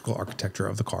entire electrical architecture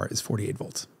of the car is 48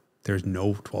 volts. There's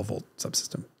no 12 volt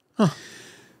subsystem. Huh.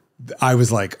 I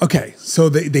was like, okay, so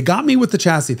they got me with the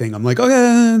chassis thing. I'm like, okay,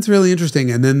 that's really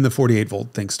interesting. And then the 48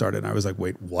 volt thing started. And I was like,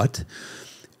 wait, what?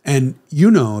 And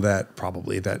that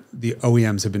probably that the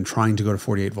OEMs have been trying to go to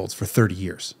 48 volts for 30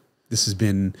 years. This has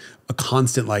been a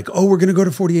constant like, oh, we're going to go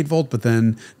to 48 volt, but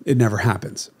then it never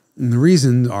happens. And the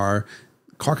reasons are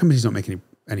car companies don't make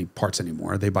any parts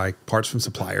anymore. They buy parts from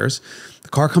suppliers. The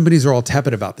car companies are all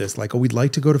tepid about this. Like, oh, we'd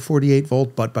like to go to 48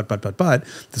 volt, but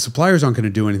the suppliers aren't going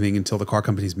to do anything until the car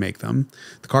companies make them.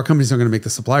 The car companies aren't going to make the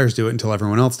suppliers do it until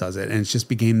everyone else does it. And it's just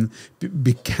became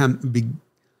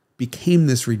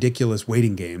this ridiculous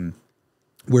waiting game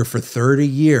where for 30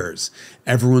 years,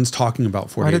 everyone's talking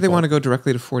about 48 Why do they volt. want to go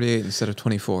directly to 48 instead of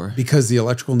 24? Because the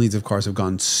electrical needs of cars have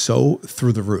gone so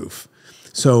through the roof.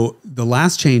 So the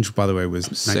last change, by the way, was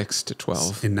 6 to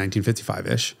 12 in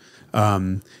 1955-ish.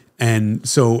 And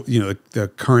so, the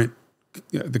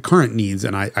current needs,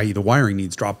 and i.e. the wiring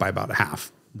needs, dropped by about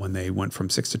half when they went from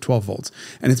 6 to 12 volts.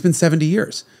 And it's been 70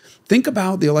 years. Think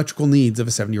about the electrical needs of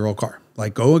a 70-year-old car.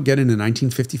 Like, go get in a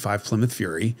 1955 Plymouth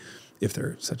Fury, if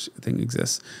there such a thing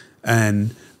exists,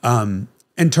 and turn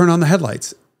on the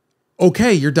headlights.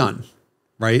 Okay, you're done,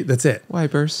 right? That's it.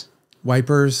 Wipers,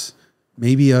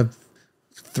 maybe a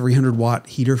 300 watt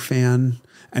heater fan.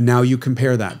 And now you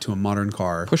compare that to a modern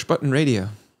car. push button radio.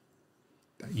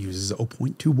 That uses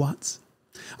 0.2 watts.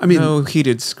 I mean, No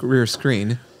heated rear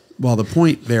screen. Well, the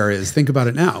point there is, think about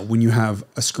it now. When you have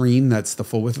a screen that's the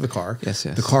full width of the car, Yes.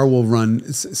 the car will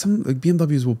run, some like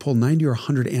BMWs will pull 90 or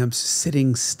 100 amps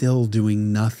sitting still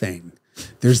doing nothing.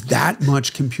 There's that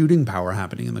much computing power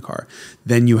happening in the car.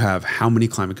 Then you have how many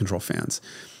climate control fans?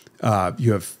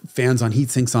 You have fans on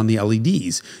heat sinks on the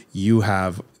LEDs. You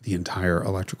have the entire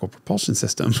electrical propulsion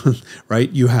system, right?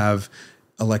 You have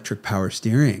electric power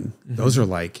steering. Those are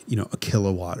like, a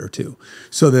kilowatt or two.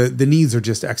 So the needs are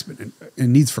just exponent,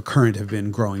 and needs for current have been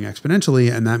growing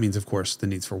exponentially. And that means, of course, the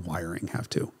needs for wiring have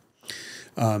to.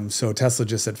 So Tesla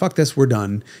just said, fuck this, we're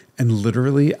done. And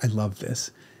literally, I love this.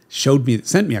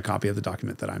 Sent me a copy of the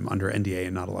document that I'm under NDA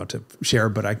and not allowed to share,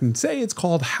 but I can say it's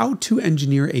called How to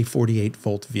Engineer a 48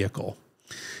 Volt Vehicle.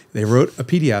 They wrote a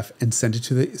PDF and sent it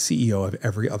to the CEO of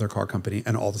every other car company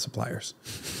and all the suppliers.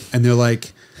 And they're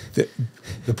like,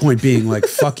 the point being like,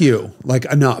 fuck you, like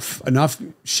enough,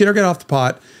 shit or get off the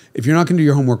pot. If you're not going to do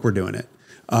your homework, we're doing it.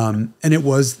 And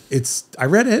I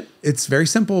read it. It's very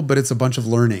simple, but it's a bunch of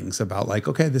learnings about like,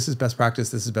 okay, this is best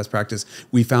practice. This is best practice.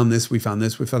 We found this, we found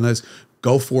this, we found this.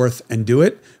 Go forth and do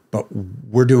it. But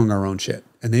we're doing our own shit.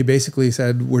 And they basically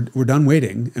said, we're done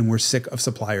waiting and we're sick of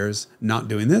suppliers not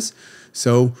doing this.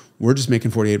 So we're just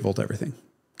making 48 volt everything.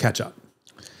 Catch up.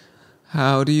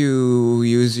 How do you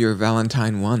use your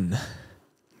Valentine 1?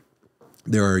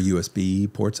 There are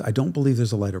USB ports. I don't believe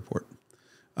there's a lighter port.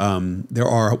 There's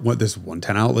a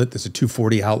 110 outlet. There's a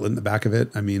 240 outlet in the back of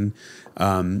it. I mean,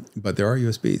 but there are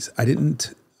USBs.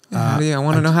 I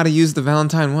want to know how to use the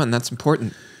Valentine 1. That's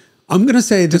important. I'm going to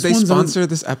say this Did they sponsor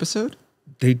this episode?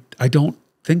 I don't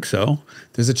think so.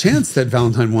 There's a chance that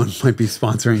Valentine 1 might be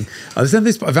sponsoring.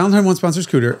 Valentine 1 sponsors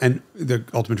Scooter and the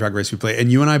Ultimate Drag Race we play.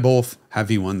 And you and I both have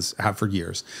V1s, have for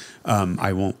years.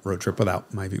 I won't road trip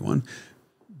without my V1.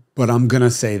 But I'm going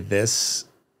to say this.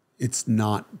 It's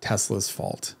not Tesla's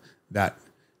fault that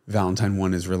Valentine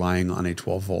 1 is relying on a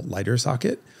 12 volt lighter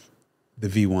socket. The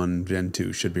V1 Gen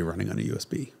 2 should be running on a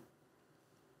USB.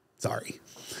 Sorry.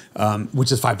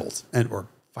 Which is 5 volts or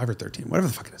 5 or 13, whatever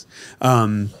the fuck it is.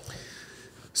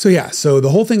 So the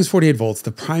whole thing is 48 volts.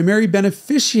 The primary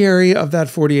beneficiary of that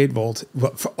 48 volt,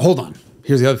 hold on.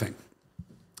 Here's the other thing.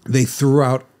 They threw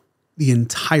out the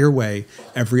entire way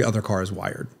every other car is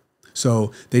wired.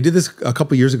 So they did this a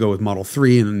couple years ago with Model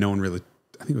 3 and no one really,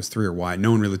 I think it was 3 or Y,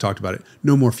 no one really talked about it.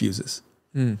 No more fuses.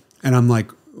 And I'm like,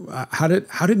 how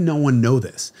did no one know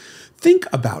this? Think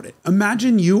about it.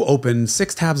 Imagine you open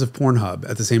 6 tabs of Pornhub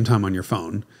at the same time on your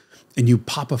phone and you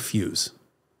pop a fuse.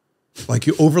 Like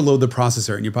you overload the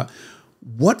processor and you pop.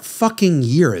 What fucking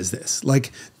year is this?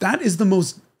 Like that is the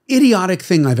most idiotic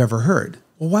thing I've ever heard.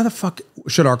 Well, why the fuck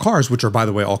should our cars, which are by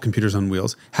the way, all computers on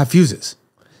wheels, have fuses?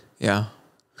 Yeah.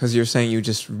 Because you're saying you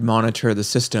just monitor the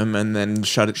system and then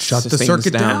shut the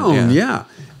circuit down. Yeah.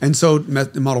 And so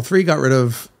Model 3 got rid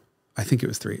of, I think it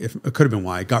was 3. It could have been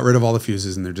Y. Got rid of all the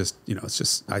fuses and they're just, it's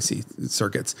just IC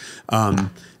circuits.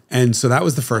 And so that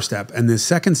was the first step. And the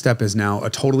second step is now a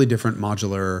totally different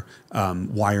modular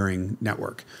wiring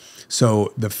network.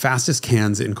 So the fastest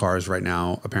cans in cars right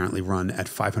now apparently run at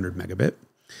 500 megabit.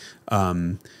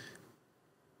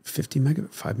 50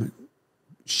 megabit, 5 megabit.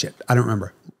 Shit, I don't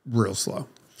remember. Real slow.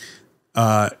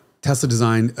 Tesla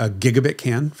designed a gigabit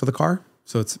can for the car.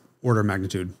 So it's order of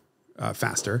magnitude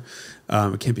faster.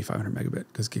 It can't be 500 megabit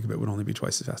because gigabit would only be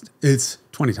twice as fast. It's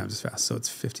 20 times as fast. So it's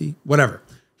 50, whatever.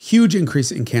 Huge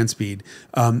increase in can speed.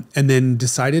 And then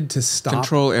decided to stop.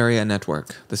 Control area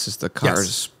network. This is the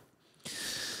car's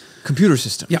computer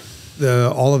system. Yeah.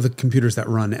 All of the computers that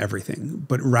run everything.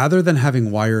 But rather than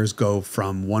having wires go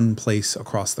from one place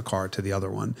across the car to the other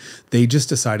one, they just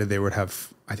decided they would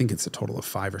have, I think it's a total of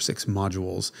 5 or 6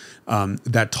 modules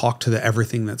that talk to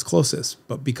everything that's closest.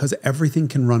 But because everything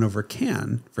can run over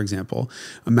CAN, for example,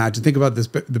 think about this.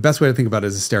 The best way to think about it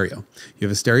is a stereo. You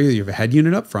have a stereo, you have a head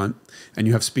unit up front, and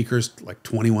you have speakers, like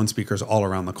 21 speakers all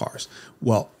around the cars.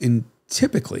 Well,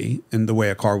 typically, and the way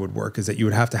a car would work is that you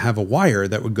would have to have a wire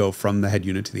that would go from the head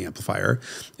unit to the amplifier,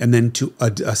 and then to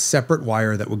a separate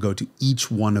wire that would go to each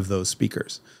one of those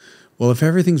speakers. Well, if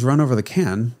everything's run over the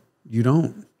CAN, you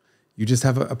don't. You just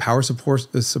have a power support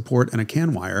and a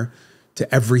CAN wire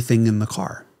to everything in the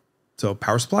car. So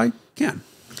power supply, CAN.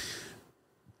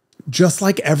 Just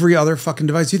like every other fucking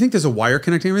device. You think there's a wire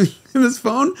connecting everything in this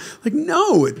phone? Like,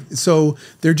 no. So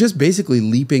they're just basically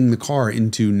leaping the car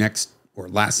into next or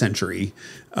last century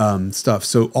stuff.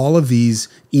 So all of these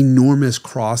enormous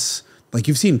like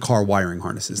you've seen car wiring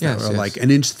harnesses that are like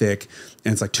an inch thick,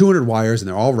 and it's like 200 wires and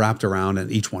they're all wrapped around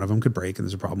and each one of them could break and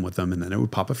there's a problem with them. And then it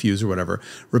would pop a fuse or whatever,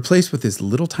 replaced with this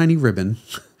little tiny ribbon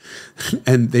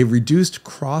And they reduced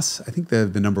I think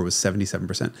the number was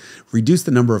 77%, reduced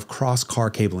the number of cross car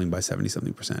cabling by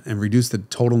 70-something%, and reduced the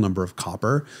total number of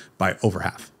copper by over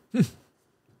half.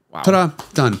 Wow. Ta-da,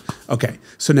 done. Okay,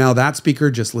 so now that speaker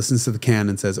just listens to the CAN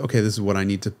and says, okay, this is what I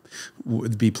need to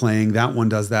be playing. That one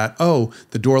does that. Oh,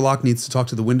 the door lock needs to talk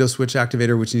to the window switch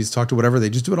activator, which needs to talk to whatever. They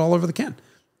just do it all over the CAN,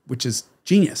 which is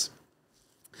genius.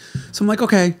 So I'm like,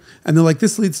 okay. And they're like,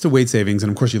 this leads to weight savings. And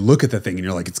of course, you look at the thing and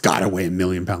you're like, it's got to weigh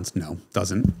 1,000,000 pounds. No, it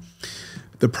doesn't.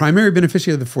 The primary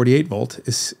beneficiary of the 48 volt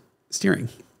is steering,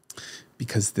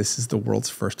 because this is the world's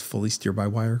first fully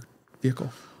steer-by-wire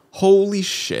vehicle. Holy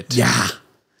shit. Yeah.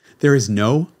 There is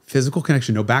no physical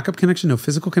connection, no backup connection, no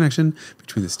physical connection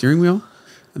between the steering wheel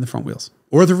and the front wheels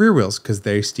or the rear wheels, because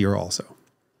they steer also.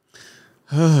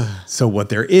 So what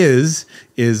there is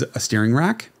a steering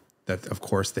rack that, of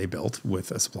course, they built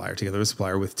with a supplier, together with a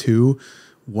supplier, with two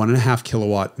 1.5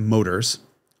 kilowatt motors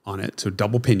on it. So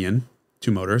double pinion,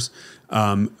 2 motors,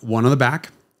 one on the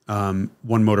back,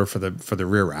 one motor for the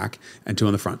rear rack, and 2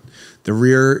 on the front. The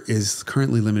rear is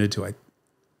currently limited to, I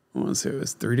want to say it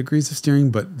was 30 degrees of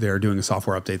steering, but they're doing a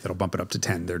software update that'll bump it up to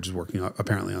 10. They're just working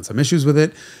apparently on some issues with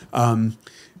it.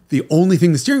 The only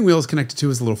thing the steering wheel is connected to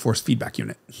is a little force feedback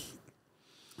unit.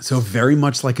 So very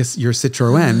much like your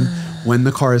Citroën, when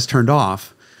the car is turned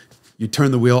off, you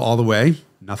turn the wheel all the way.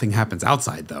 Nothing happens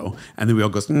outside though, and the wheel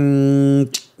goes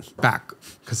back,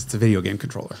 because it's a video game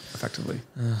controller, effectively.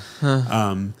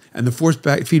 And the force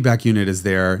feedback unit is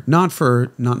there not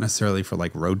necessarily for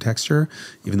like road texture,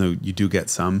 even though you do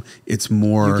get some. It's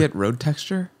more. You get road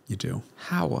texture? You do.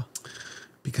 How?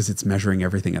 Because it's measuring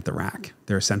everything at the rack.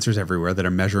 There are sensors everywhere that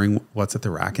are measuring what's at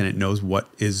the rack, and it knows what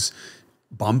is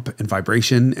bump and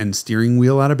vibration and steering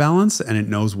wheel out of balance, and it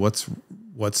knows what's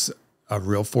a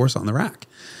real force on the rack.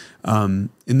 In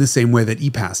the same way that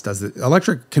ePass does it.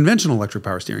 Conventional electric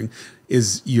power steering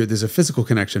is there's a physical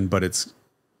connection, but it's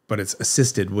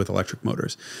assisted with electric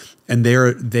motors, and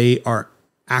they are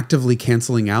actively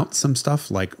canceling out some stuff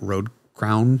like road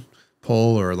crown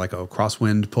pull or like a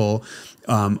crosswind pull,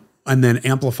 and then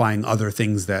amplifying other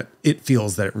things that it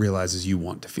feels that it realizes you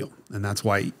want to feel. And that's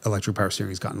why electric power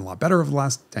steering has gotten a lot better over the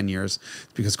last 10 years,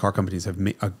 because car companies have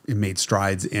made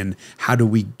strides in how do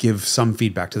we give some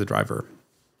feedback to the driver.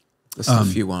 The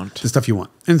stuff you want. The stuff you want.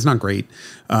 And it's not great.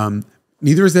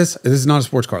 Neither is this. This is not a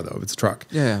sports car, though. It's a truck.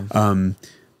 Yeah.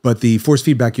 But the force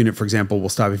feedback unit, for example, will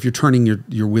stop. If you're turning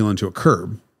your wheel into a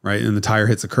curb, right, and the tire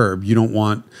hits a curb, you don't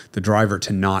want the driver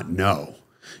to not know,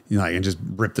 and just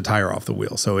rip the tire off the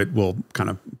wheel. So it will kind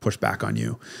of push back on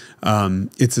you.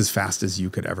 It's as fast as you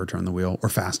could ever turn the wheel, or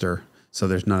faster. So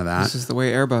there's none of that. This is the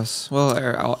way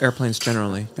Airbus, airplanes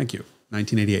generally. Thank you.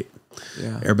 1988.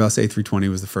 Yeah. Airbus A320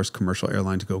 was the first commercial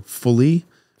airline to go fully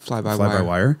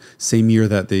fly-by-wire. Same year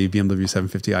that the BMW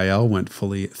 750iL went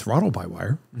fully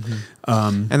throttle-by-wire.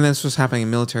 Mm-hmm. And this was happening in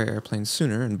military airplanes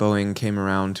sooner, and Boeing came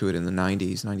around to it in the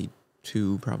 90s,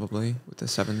 92 probably, with the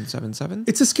 777.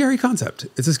 It's a scary concept.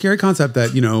 It's a scary concept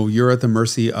that, you're at the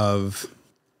mercy of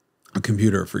a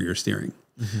computer for your steering.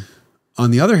 Mm-hmm.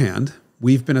 On the other hand,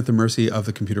 we've been at the mercy of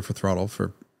the computer for throttle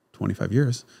for 25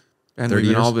 years. And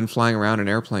we've all been flying around in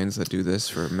airplanes that do this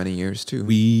for many years, too.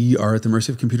 We are at the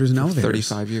mercy of computers and elevators.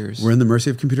 35 years. We're in the mercy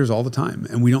of computers all the time,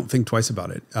 and we don't think twice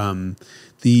about it. I'm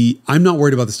not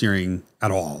worried about the steering at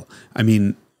all. I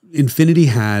mean, Infinity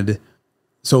had...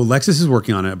 So Lexus is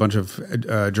working on it. A bunch of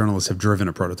journalists have driven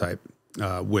a prototype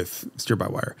with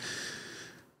steer-by-wire.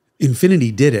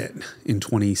 Infinity did it in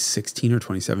 2016 or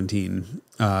 2017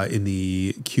 in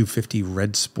the Q50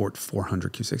 Red Sport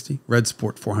 400 Q60 Red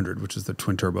Sport 400, which is the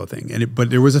twin turbo thing.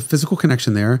 But there was a physical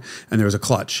connection there, and there was a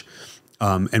clutch.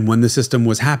 And when the system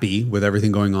was happy with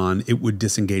everything going on, it would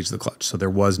disengage the clutch. So there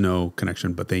was no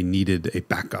connection, but they needed a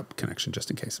backup connection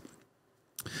just in case.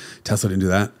 Tesla didn't do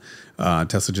that.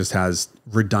 Tesla just has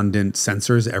redundant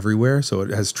sensors everywhere. So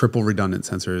it has triple redundant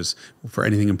sensors for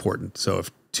anything important. So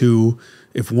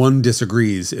if one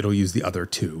disagrees, it'll use the other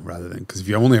 2 rather than, because if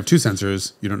you only have 2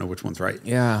 sensors, you don't know which one's right.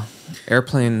 Yeah.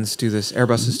 Airplanes do this.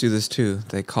 Airbuses do this too.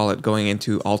 They call it going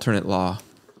into alternate law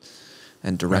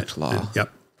and direct law.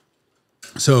 Yep.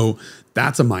 So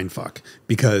that's a mindfuck,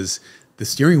 because the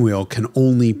steering wheel can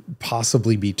only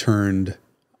possibly be turned.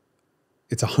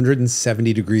 It's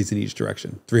 170 degrees in each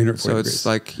direction, 340 so degrees. It's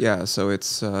like, so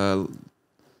it's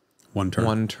one turn.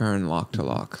 One turn lock to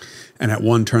lock. And at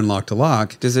one turn lock to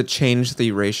lock. Does it change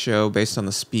the ratio based on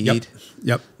the speed?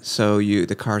 Yep. So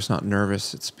the car's not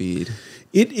nervous at speed.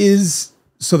 It is.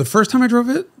 So the first time I drove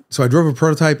it, I drove a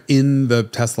prototype in the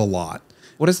Tesla lot.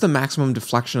 What is the maximum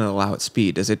deflection allow at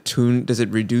speed? Does it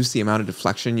reduce the amount of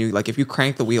deflection if you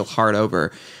crank the wheel hard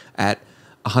over at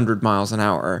 100 miles an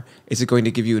hour, is it going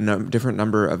to give you a different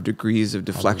number of degrees of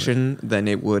deflection than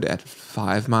it would at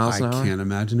 5 miles an hour? I can't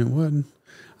imagine it would.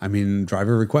 I mean,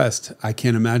 driver request. I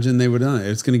can't imagine they would have done it.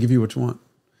 It's going to give you what you want.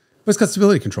 But it's got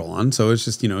stability control on, so it's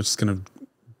just, it's just going to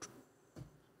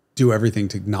do everything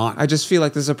to not. I just feel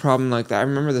like there's a problem like that. I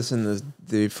remember this in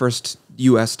the first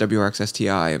US WRX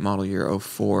STI model year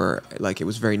 04. Like, it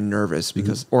was very nervous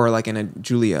because, or like in a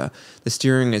Giulia, the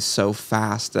steering is so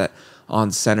fast that on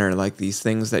center, like these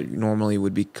things that normally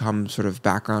would become sort of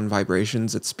background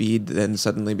vibrations at speed then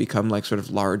suddenly become like sort of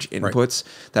large inputs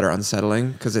that are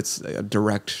unsettling because it's a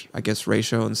direct, I guess,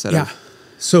 ratio instead of.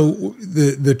 So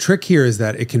the trick here is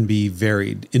that it can be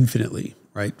varied infinitely,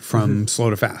 right? From slow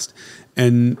to fast.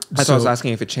 And I thought I was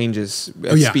asking if it changes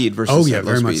at speed versus at low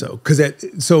very speed. much so. Because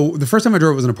so the first time I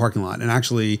drove it was in a parking lot, and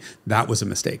actually that was a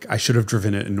mistake. I should have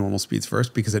driven it in normal speeds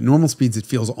first, because at normal speeds it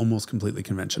feels almost completely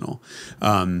conventional.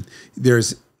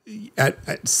 There's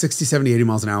at 60, 70, 80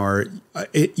 miles an hour,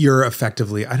 you're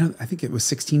effectively, I think it was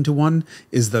 16 to 1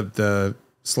 is the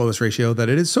slowest ratio that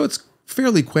it is. So it's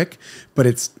fairly quick, but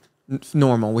it's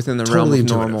normal, within the totally realm of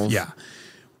intuitive. normal. Yeah.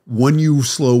 When you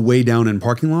slow way down in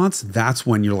parking lots, that's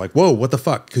when you're like, whoa, what the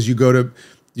fuck? Because you go to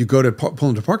pull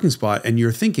into a parking spot and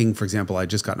you're thinking, for example, I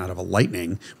just gotten out of a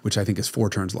Lightning, which I think is 4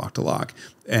 turns lock to lock.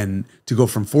 And to go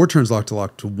from 4 turns lock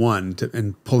to 1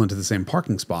 and pull into the same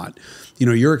parking spot,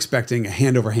 you're expecting a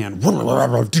hand over hand,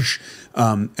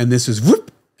 and this is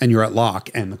whoop, and you're at lock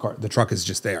and the truck is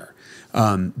just there.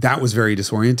 That was very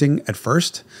disorienting at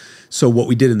first. So what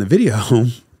we did in the video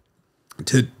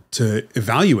to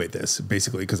evaluate this,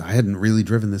 basically, because I hadn't really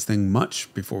driven this thing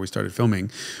much before we started filming,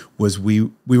 was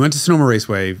we went to Sonoma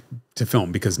Raceway to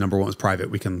film because number 1 was private.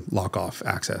 We can lock off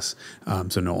access,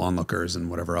 so no onlookers and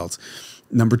whatever else.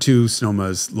 Number 2,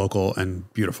 Sonoma's local and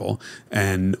beautiful.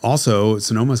 And also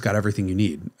Sonoma's got everything you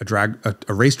need. A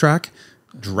racetrack,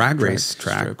 drag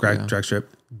strip,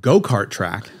 go-kart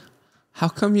track. How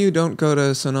come you don't go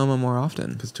to Sonoma more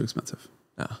often? Because it's too expensive.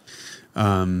 Oh.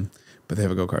 But they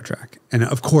have a go-kart track. And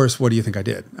of course, what do you think I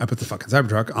did? I put the fucking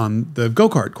Cybertruck on the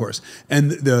go-kart course.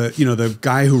 And the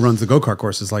guy who runs the go-kart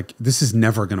course is like, this is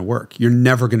never going to work. You're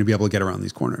never going to be able to get around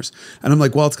these corners. And I'm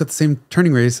like, well, it's got the same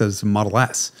turning radius as Model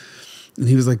S. And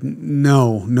he was like,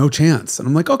 no chance. And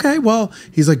I'm like, okay, well,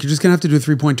 he's like, you're just going to have to do a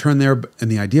 3-point turn there.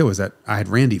 And the idea was that I had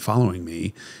Randy following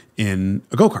me in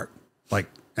a go-kart, like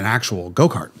an actual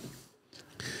go-kart.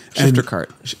 Shifter cart.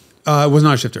 It was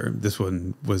not a shifter. This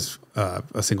one was a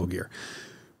single gear.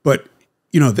 But,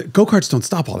 the go-karts don't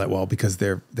stop all that well because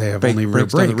they have only rear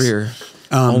brakes. On the rear.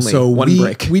 So one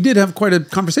brake. We did have quite a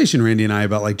conversation, Randy and I,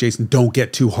 about like, Jason, don't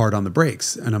get too hard on the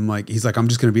brakes. And he's like, I'm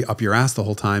just going to be up your ass the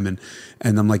whole time. And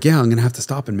I'm like, yeah, I'm going to have to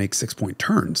stop and make 6-point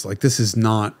turns. Like, this is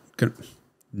not going to,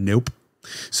 nope.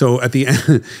 So at the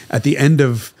end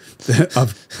of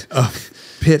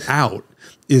pit out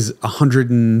is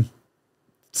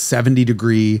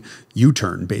 170-degree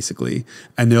U-turn, basically.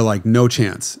 And they're like, no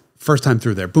chance. First time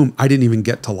through there, boom, I didn't even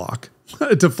get to lock,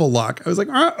 to full lock. I was like,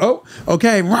 oh,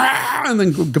 okay, and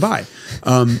then goodbye.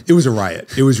 It was a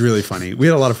riot. It was really funny. We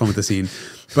had a lot of fun with the scene.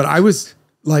 But I was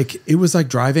like, it was like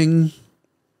driving,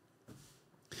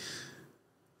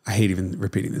 I hate even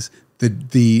repeating this.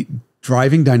 The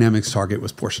driving dynamics target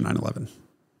was Porsche 911.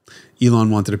 Elon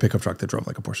wanted a pickup truck that drove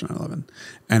like a Porsche 911.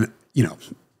 And, your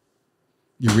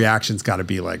reaction's got to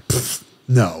be like,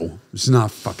 no, it's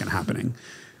not fucking happening.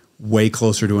 Way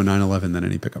closer to a 911 than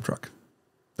any pickup truck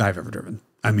I've ever driven.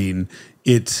 I mean,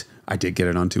 I did get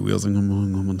it on 2 wheels a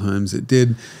couple times. It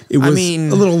was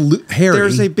a little hairy.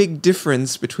 There's a big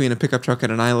difference between a pickup truck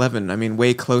and a 911. I mean,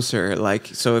 way closer. Like,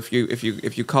 so if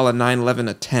you call a 911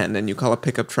 a 10 and you call a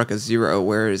pickup truck a 0,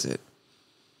 where is it?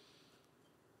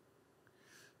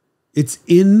 It's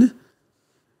in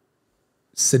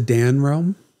sedan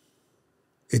realm.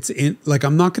 It's in, like,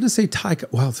 I'm not going to say Taycan.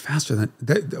 Well, it's faster than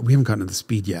that. We haven't gotten to the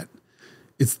speed yet.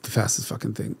 It's the fastest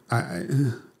fucking thing. I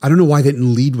don't know why they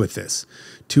didn't lead with this.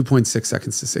 2.6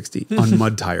 seconds to 60 on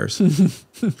mud tires. And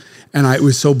it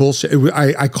was so bullshit.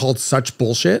 I called such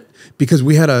bullshit because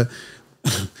we had a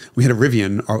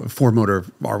Rivian 4-motor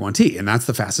R1T, and that's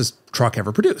the fastest truck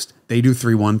ever produced. They do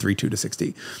 3.1, 3.2 to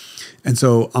 60. And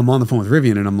so I'm on the phone with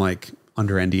Rivian and I'm like,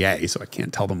 under NDA, so I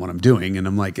can't tell them what I'm doing. And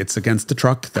I'm like, it's against the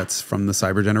truck that's from the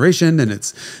Cyber generation and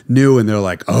it's new. And they're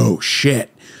like, oh shit,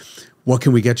 what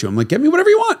can we get you? I'm like, get me whatever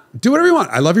you want. Do whatever you want.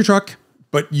 I love your truck.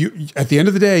 But at the end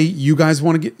of the day, you guys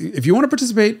want to if you want to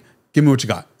participate, give me what you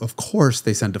got. Of course,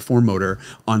 they sent a 4-motor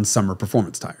on summer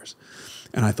performance tires.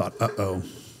 And I thought, uh-oh,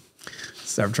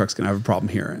 Cybertruck's going to have a problem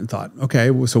here. And thought,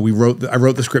 okay, well, so I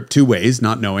wrote the script 2 ways,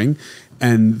 not knowing.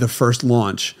 And the first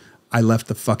launch, I left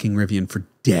the fucking Rivian for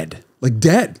dead. Like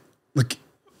dead. Like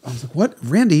I was like, what?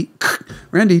 Randy,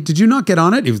 did you not get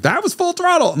on it? He was, that was full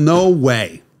throttle. No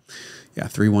way. Yeah,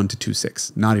 3.1 to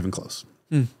 2.6. Not even close.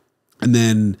 And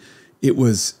then it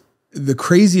was the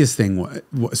craziest thing.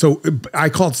 So I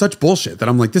called such bullshit that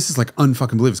I'm like, this is like unfucking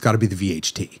believable. It's got to be the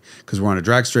VHT because we're on a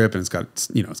drag strip and it's got,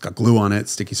 you know, it's got glue on it,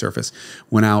 sticky surface.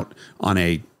 Went out on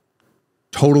a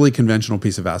totally conventional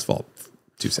piece of asphalt,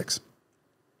 2.6.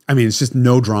 I mean, it's just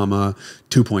no drama,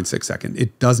 2.6 second.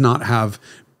 It does not have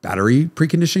battery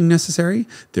preconditioning necessary.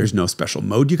 There's no special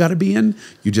mode you got to be in.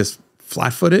 You just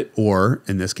flat foot it, or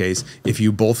in this case, if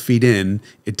you both feet in,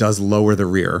 it does lower the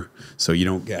rear so you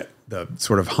don't get the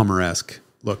sort of Hummer-esque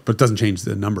look, but it doesn't change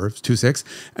the number. It's 2.6.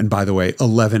 And by the way,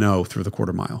 11.0 through the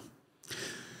quarter mile.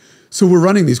 So we're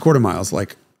running these quarter miles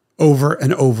like over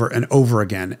and over and over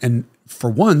again. And for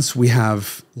once we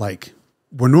have like,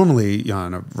 we're normally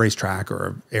on a racetrack or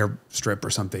an airstrip or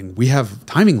something. We have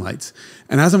timing lights.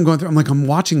 And as I'm going through, I'm like, I'm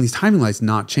watching these timing lights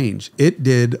not change. It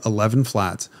did 11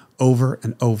 flats over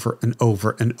and over and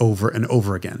over and over and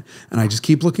over again. And I just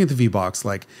keep looking at the V-Box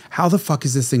like, how the fuck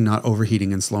is this thing not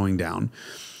overheating and slowing down?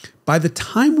 By the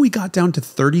time we got down to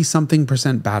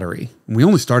 30-something% battery, and we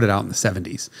only started out in the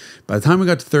 70s. By the time we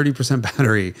got to 30%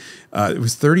 battery, it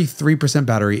was 33%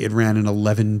 battery. It ran an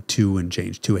 11.2 and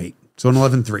change, 2.8. So an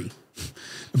 11.3.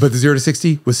 But the 0 to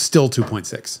 60 was still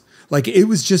 2.6. Like it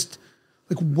was just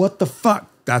like, what the fuck?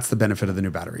 That's the benefit of the new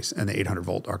batteries and the 800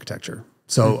 volt architecture.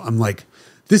 So I'm like,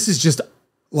 this is just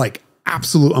like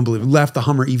absolute unbelievable. Left the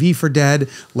Hummer EV for dead.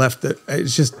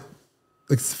 It's just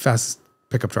like the fastest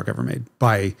pickup truck ever made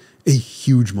by a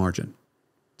huge margin.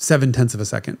 0.7 of a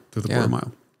second through the quarter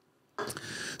mile.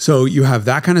 So you have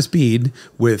that kind of speed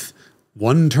with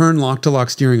one turn lock to lock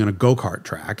steering on a go-kart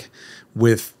track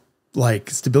with like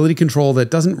stability control that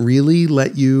doesn't really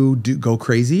let you go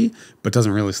crazy, but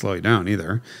doesn't really slow you down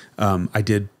either. I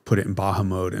did put it in Baja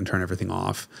mode and turn everything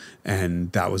off.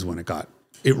 And that was when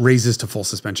it raises to full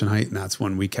suspension height. And that's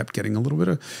when we kept getting a little bit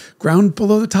of ground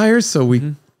below the tires. So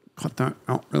we cut that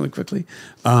out really quickly.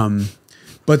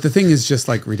 But the thing is just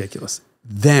like ridiculous.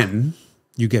 Then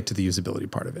you get to the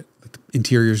usability part of it. Like the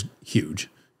interior's huge.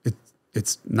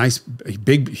 It's nice,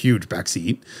 big, huge back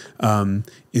seat.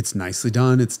 It's nicely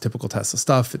done. It's typical Tesla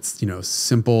stuff. It's, you know,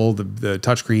 simple. The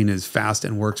touchscreen is fast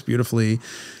and works beautifully.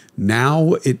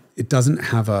 Now it doesn't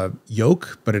have a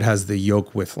yoke, but it has the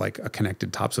yoke with like a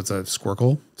connected top. So it's a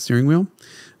Squircle steering wheel.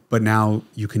 But now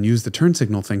you can use the turn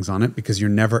signal things on it because you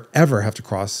never, ever have to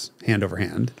cross hand over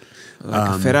hand. Like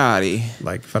a Ferrari.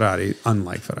 Like Ferrari,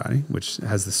 unlike Ferrari, which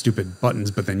has the stupid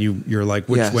buttons, but then you're like,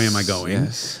 which way am I going?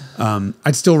 Yes.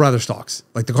 I'd still rather stocks.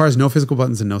 Like the car has no physical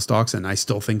buttons and no stocks, and I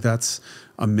still think that's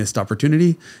a missed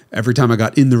opportunity. Every time I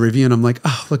got in the Rivian, I'm like,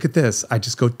 oh, look at this. I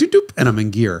just go doop doop, and I'm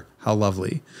in gear. How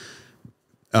lovely.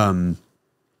 But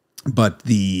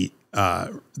the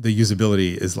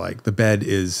usability is like the bed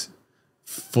is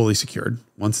fully secured.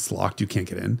 Once it's locked, you can't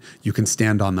get in. You can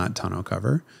stand on that tonneau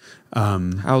cover.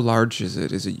 How large is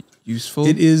it? Is it useful?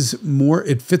 It is more.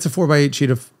 It fits a 4x8 sheet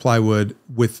of plywood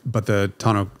but the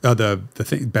tonneau, the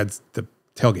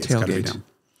tailgate's got to be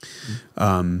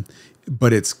down.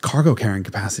 But its cargo carrying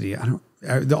capacity,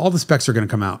 all the specs are going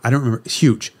to come out. I don't remember. It's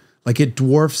huge. Like it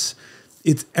dwarfs.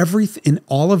 It's everything in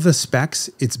all of the specs.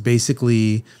 It's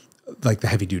basically like the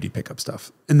heavy duty pickup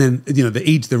stuff. And then, you know,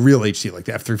 the real HC, like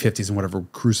the F350s and whatever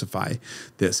crucify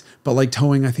this, but like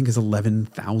towing, I think is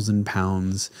 11,000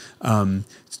 pounds.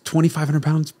 It's 2,500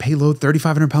 pounds payload,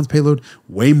 3,500 pounds payload,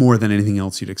 way more than anything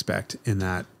else you'd expect in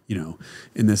that, you know,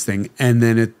 in this thing. And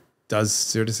then it does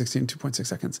 0 to 60 in 2.6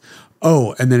 seconds.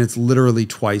 Oh, and then it's literally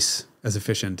twice as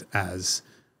efficient as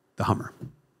the Hummer.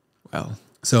 Well,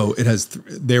 so it has,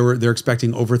 they're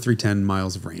expecting over 310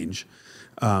 miles of range.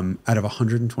 Out of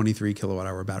 123 kilowatt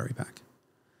hour battery pack.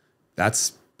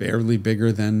 That's barely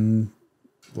bigger than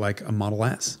like a Model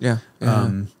S. Yeah.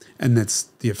 And that's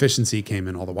the efficiency came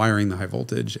in all the wiring, the high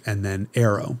voltage, and then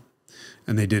aero.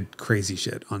 And they did crazy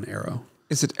shit on aero.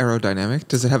 Is it aerodynamic?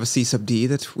 Does it have a C sub D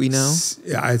that we know?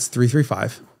 Yeah, it's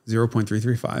 335,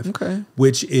 0.335. Okay.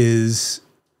 Which is,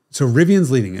 so Rivian's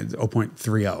leading it,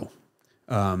 0.30.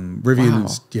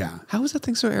 Rivian's, Wow. yeah. How is that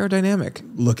thing so aerodynamic?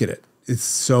 Look at it. It's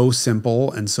so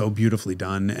simple and so beautifully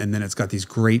done. And then it's got these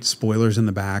great spoilers in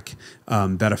the back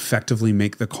that effectively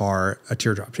make the car a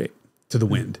teardrop shape to the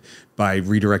wind by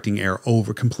redirecting air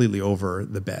completely over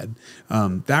the bed.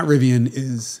 That Rivian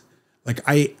is like,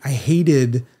 I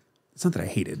hated, it's not that I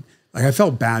hated, like I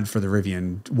felt bad for the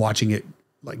Rivian watching it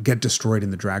like get destroyed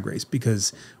in the drag race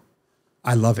because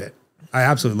I love it. I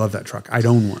absolutely love that truck. I'd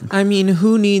own one. I mean,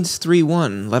 who needs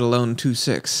 3.1, let alone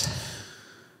 2.6?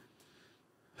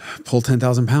 pull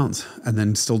 10,000 pounds and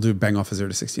then still bang off a 0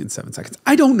 to 60 in 7 seconds.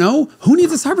 I don't know. Who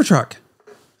needs a Cybertruck?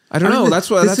 I don't know. That's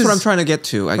what I'm trying to get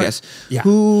to, I guess. Yeah.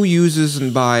 Who uses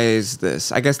and buys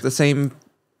this? I guess the same.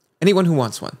 Anyone who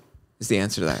wants one is the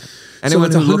answer to that.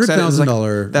 Anyone so it's who looks at it is like,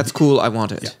 $100,000. that's cool. I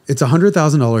want it. Yeah. It's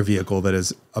 $100,000 vehicle that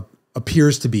is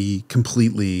appears to be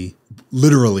completely,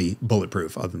 literally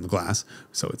bulletproof, other than the glass.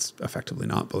 So it's effectively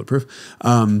not bulletproof.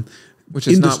 Which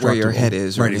is not where your head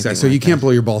is, right? Exactly. So you can't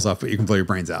blow your balls off, but you can blow your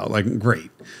brains out. Like, great.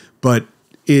 But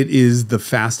it is the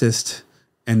fastest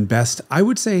and best. I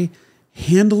would say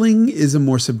handling is a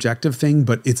more subjective thing,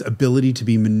 but its ability to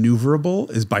be maneuverable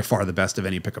is by far the best of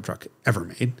any pickup truck ever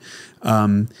made.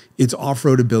 Its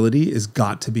off-road ability has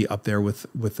got to be up there with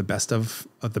the best of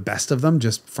the best of them,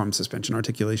 just from suspension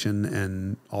articulation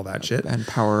and all that shit. And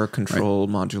power control,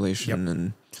 modulation,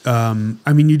 and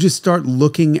I mean, you just start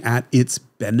looking at its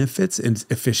benefits and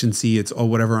efficiency, its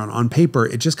whatever on paper,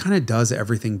 it just kind of does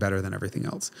everything better than everything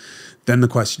else. Then the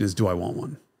question is, do I want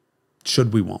one?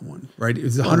 Should we want one? Right?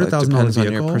 It's a $100,000 vehicle. Depends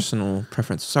on your personal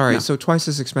preference. Sorry, so twice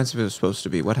as expensive as it's supposed to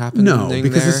be. What happened? No,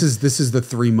 because this is the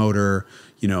 3 motor.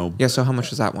 Yeah. So how much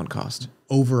does that one cost?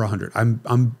 Over 100.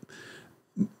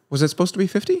 Was it supposed to be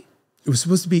 50? It was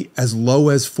supposed to be as low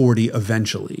as 40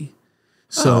 eventually.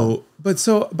 So, but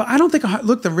I don't think,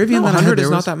 look, the Rivian that I had 100 there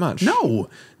is was, not that much. No.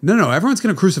 Everyone's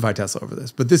going to crucify Tesla over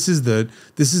this, but this is a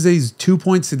 2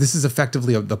 points. This is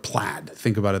effectively the Plaid.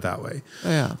 Think about it that way. Oh,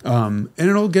 yeah. And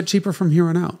it'll get cheaper from here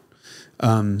on out.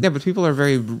 Yeah, but people are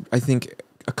very, I think,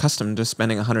 accustomed to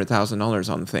spending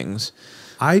 $100,000 on things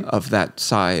of that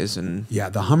size. And yeah,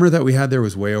 the Hummer that we had there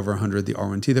was way over 100. The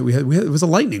R1T that we had it was a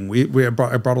Lightning. I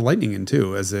brought a Lightning in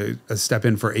too as a step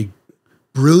in for a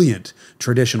brilliant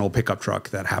traditional pickup truck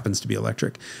that happens to be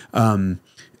electric. And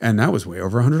that was way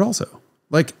over 100 also.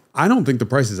 Like, I don't think the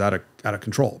price is out of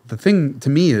control. The thing to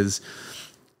me is,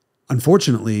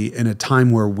 unfortunately, in a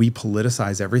time where we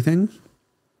politicize everything,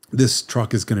 this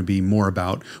truck is going to be more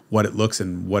about what it looks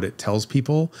and what it tells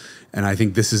people. And I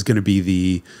think this is going to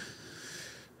be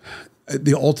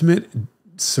the ultimate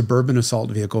suburban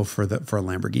assault vehicle for a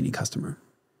Lamborghini customer.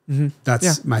 Mm-hmm.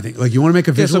 That's my thing. Like, you want to make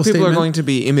a visual so people statement? are going to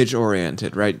be image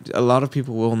oriented, right? A lot of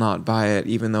people will not buy it,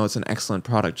 even though it's an excellent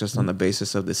product, just on the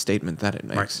basis of the statement that it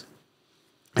makes. Right.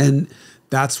 And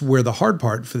that's where the hard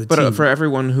part for the team. But for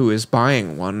everyone who is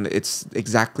buying one, it's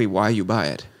exactly why you buy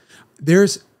it.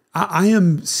 I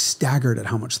am staggered at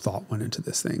how much thought went into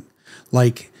this thing.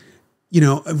 Like,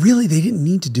 really, they didn't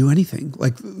need to do anything.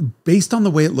 Like, based on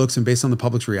the way it looks and based on the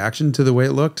public's reaction to the way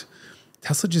it looked,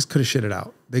 Tesla just could have shit it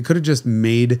out. They could have just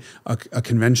made a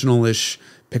conventional-ish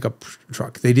pickup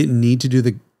truck. They didn't need to do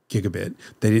the gigabit.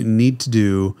 They didn't need to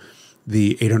do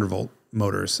the 800-volt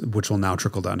motors, which will now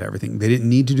trickle down to everything. They didn't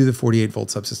need to do the 48-volt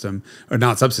subsystem, or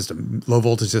not subsystem,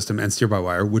 low-voltage system and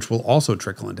steer-by-wire, which will also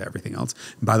trickle into everything else.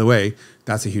 And by the way,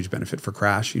 that's a huge benefit for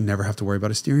crash. You never have to worry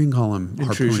about a steering column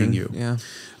harpooning you. Yeah.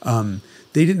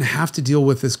 They didn't have to deal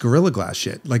with this Gorilla Glass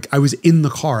shit. Like, I was in the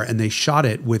car and they shot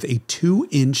it with a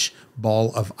 2-inch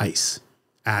ball of ice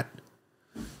at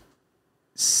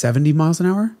 70 miles an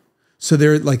hour. So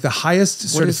they're like the highest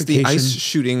certification. What is the ice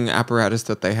shooting apparatus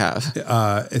that they have?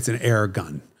 It's an air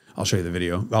gun. I'll show you the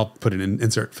video. I'll put an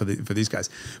insert for these guys.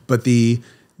 But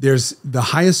there's the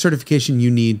highest certification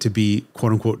you need to be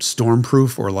quote unquote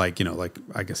stormproof, or like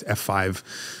I guess F5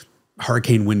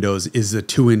 hurricane windows is a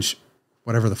 2-inch.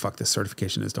 Whatever the fuck this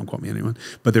certification is, don't quote me, anyone.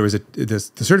 But there was the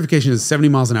certification is 70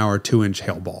 miles an hour, 2-inch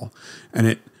hail ball,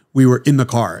 and we were in the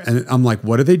car, and I'm like,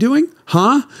 what are they doing?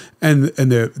 Huh? And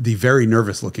the very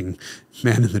nervous looking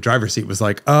man in the driver's seat was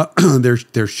like,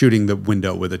 they're shooting the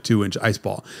window with a 2-inch ice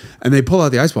ball, and they pull out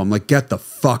the ice ball. I'm like, get the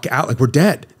fuck out! Like, we're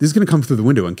dead. This is gonna come through the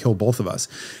window and kill both of us.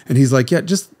 And he's like, yeah,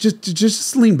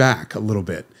 just lean back a little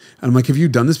bit. And I'm like, have you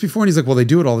done this before? And he's like, well, they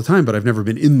do it all the time, but I've never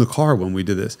been in the car when we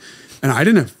did this. And I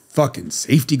didn't have fucking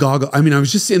safety goggles. I mean, I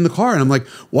was just in the car and I'm like,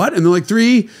 what? And they're like,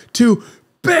 3, 2,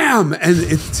 bam! And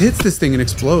it hits this thing and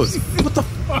explodes. What the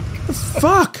fuck? The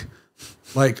fuck?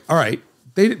 Like, all right.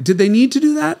 Did they need to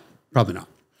do that? Probably not.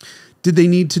 Did they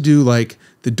need to do, like,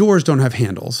 the doors don't have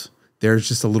handles. There's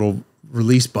just a little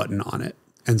release button on it.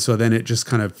 And so then it just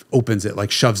kind of opens it,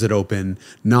 like shoves it open,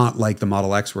 not like the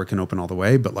Model X where it can open all the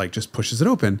way, but like just pushes it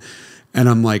open. And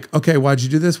I'm like, okay, why'd you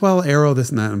do this? Well, aero, this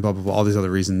and that, and blah, blah, blah, all these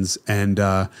other reasons. And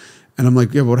I'm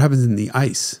like, yeah, but what happens in the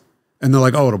ice? And they're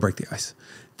like, oh, it'll break the ice.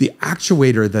 The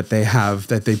actuator that they have,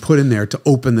 that they put in there to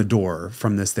open the door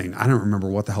from this thing, I don't remember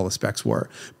what the hell the specs were,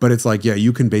 but it's like, yeah,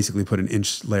 you can basically put an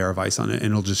inch layer of ice on it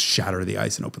and it'll just shatter the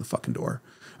ice and open the fucking door.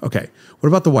 Okay. What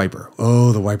about the wiper?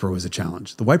 Oh, the wiper was a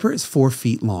challenge. The wiper is 4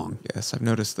 feet long. Yes, I've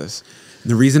noticed this.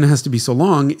 And the reason it has to be so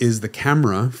long is the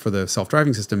camera for the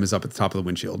self-driving system is up at the top of the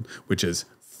windshield, which is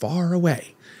far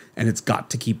away. And it's got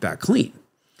to keep that clean.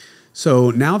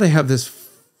 So now they have this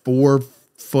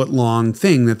 4-foot-long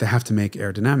thing that they have to make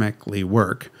aerodynamically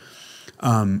work.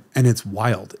 And it's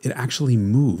wild. It actually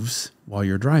moves while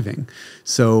you're driving.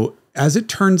 So as it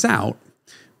turns out,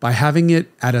 by having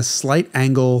it at a slight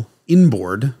angle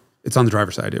inboard, it's on the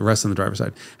driver's side, it rests on the driver's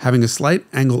side, having a slight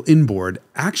angle inboard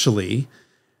actually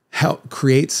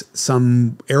creates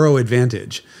some aero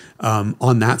advantage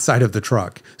on that side of the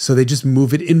truck. So they just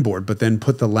move it inboard, but then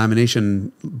put the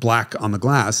lamination black on the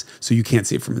glass so you can't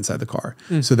see it from inside the car.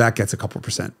 So that gets a couple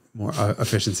 % more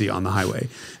efficiency on the highway.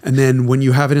 And then when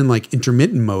you have it in like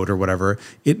intermittent mode or whatever,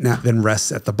 it then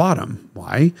rests at the bottom.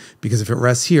 Why? Because if it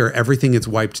rests here, everything it's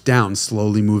wiped down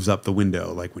slowly moves up the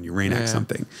window, like when you rain at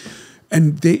something.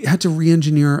 And they had to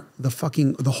re-engineer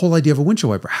the whole idea of a windshield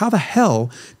wiper. How the hell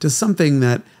does something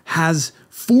that has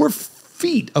 4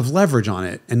 feet of leverage on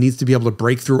it and needs to be able to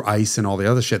break through ice and all the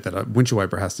other shit that a windshield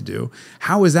wiper has to do?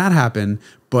 How does that happen?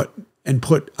 And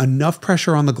put enough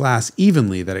pressure on the glass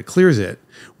evenly that it clears it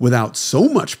without so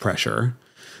much pressure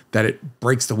that it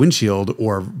breaks the windshield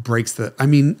or breaks I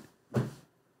mean,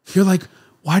 you're like,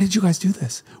 why did you guys do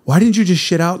this? Why didn't you just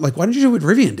shit out? Like, why didn't you do what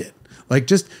Rivian did? Like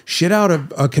just shit out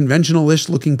a conventional-ish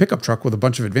looking pickup truck with a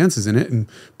bunch of advances in it and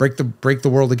break the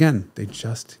world again. They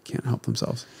just can't help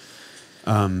themselves.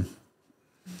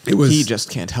 He just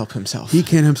can't help himself. He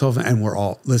can't himself, and we're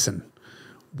all listen.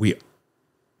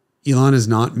 Elon has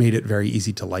not made it very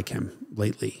easy to like him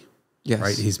lately. Yes,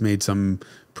 right. He's made some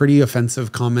pretty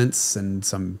offensive comments and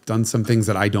done some things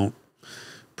that I don't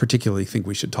particularly think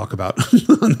we should talk about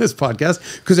on this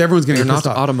podcast because everyone's going to get pissed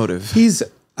off. Automotive. He's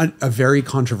a very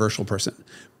controversial person,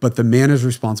 but the man is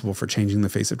responsible for changing the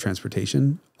face of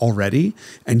transportation already.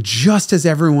 And just as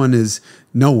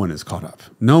no one is caught up.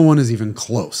 No one is even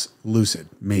close. Lucid,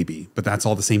 maybe, but that's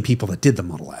all the same people that did the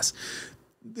Model S.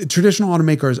 The traditional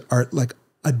automakers are like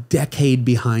a decade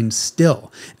behind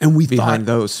still. And we behind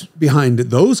those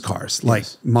cars, like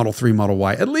Model 3, Model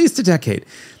Y, at least a decade,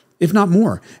 if not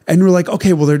more. And we're like,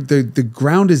 okay, well, the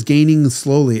ground is gaining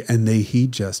slowly. And he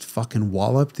just fucking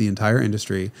walloped the entire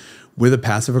industry with a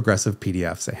passive aggressive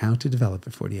PDF, say how to develop a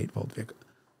 48-volt vehicle.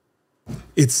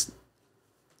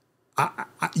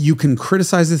 You can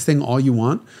criticize this thing all you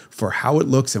want for how it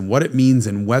looks and what it means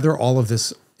and whether all of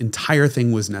this entire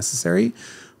thing was necessary.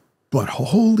 But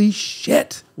holy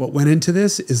shit, what went into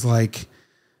this is like,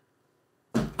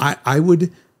 I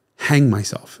would hang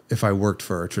myself if I worked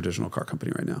for a traditional car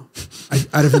company right now,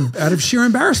 out of sheer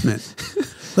embarrassment.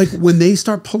 Like when they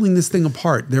start pulling this thing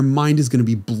apart, their mind is going to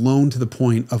be blown to the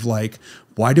point of like,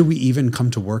 why do we even come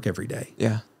to work every day?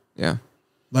 Yeah, yeah.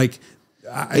 Like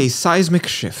a seismic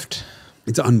shift.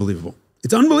 It's unbelievable.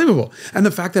 It's unbelievable. And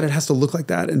the fact that it has to look like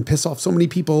that and piss off so many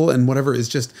people and whatever is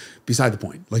just beside the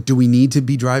point. Like, do we need to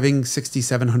be driving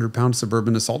 6,700-pound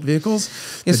suburban assault vehicles?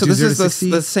 Yeah, so this is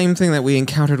the same thing that we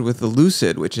encountered with the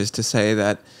Lucid, which is to say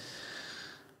that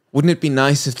wouldn't it be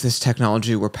nice if this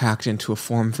technology were packed into a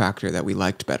form factor that we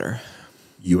liked better?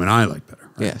 You and I like better.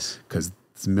 Right? Yes. Because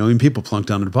a million people plunked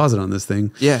down a deposit on this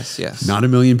thing. Yes, yes. Not a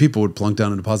million people would plunk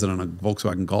down a deposit on a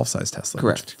Volkswagen Golf-sized Tesla.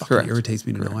 Correct. Which fucking irritates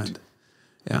me to no end.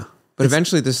 Yeah. But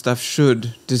eventually this stuff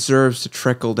deserves to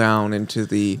trickle down into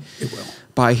the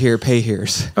buy here, pay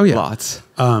here's lots.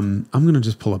 I'm going to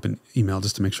just pull up an email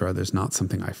just to make sure there's not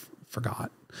something I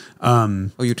forgot.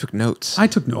 You took notes. I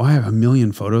have a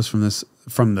million photos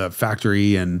from the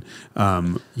factory and,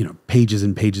 pages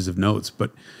and pages of notes,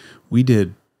 but we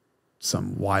did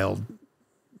some wild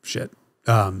shit.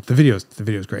 The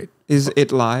video's great. Is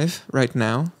it live right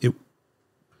now?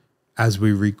 As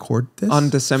we record this on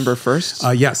December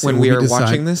 1st? Yes. When we are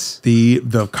watching this?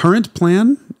 The current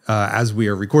plan, as we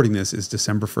are recording this, is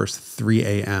December 1st, 3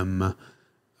 a.m.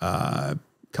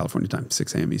 California time,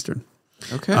 6 a.m. Eastern.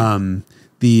 Okay.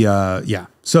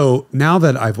 So now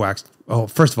that I've waxed,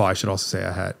 first of all, I should also say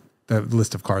I had the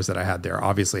list of cars that I had there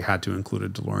obviously had to include a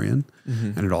DeLorean,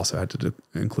 and it also had to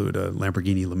include a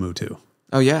Lamborghini Lamu 2.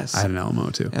 Oh, yes. I had an Elmo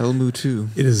too. Elmo too.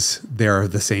 They are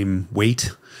the same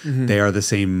weight. Mm-hmm. They are the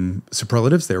same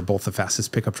superlatives. They're both the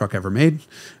fastest pickup truck ever made.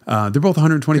 They're both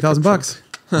 $120,000.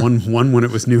 One when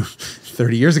it was new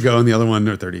 30 years ago, and the other one,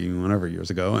 or 30 whatever years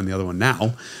ago, and the other one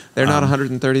now. They're not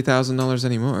 $130,000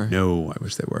 anymore. No, I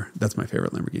wish they were. That's my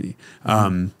favorite Lamborghini.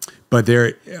 But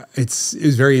it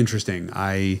was very interesting.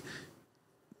 I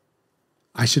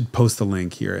should post the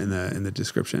link here in the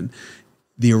description.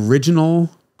 The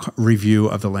original review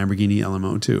of the Lamborghini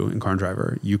LMO2 in Car and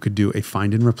Driver, you could do a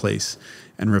find and replace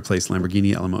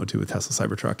Lamborghini LMO2 with Tesla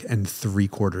Cybertruck, and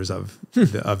 3/4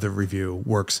 of the review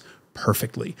works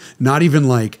perfectly. Not even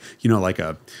like, like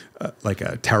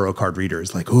a tarot card reader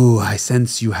is like, oh, I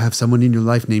sense you have someone in your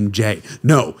life named Jay.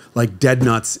 No, like dead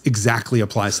nuts exactly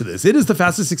applies to this. It is the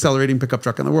fastest accelerating pickup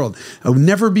truck in the world.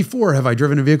 Never before have I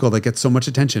driven a vehicle that gets so much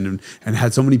attention and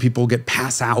had so many people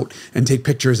pass out and take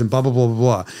pictures and blah, blah, blah, blah,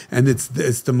 blah. And it's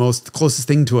the most closest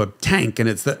thing to a tank. And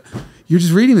you're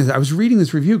just reading this. I was reading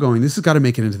this review going, this has got to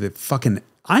make it into the fucking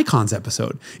Icons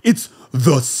episode. It's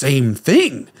the same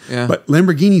thing. Yeah. But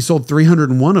Lamborghini sold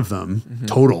 301 of them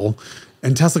total,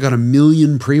 and Tesla got 1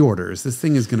 million pre-orders. This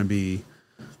thing is going to be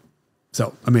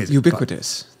so amazing.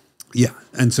 Ubiquitous. But, yeah.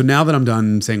 And so now that I'm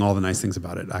done saying all the nice things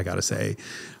about it, I got to say,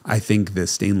 I think the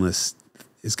stainless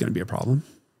is going to be a problem.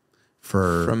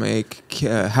 From a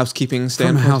housekeeping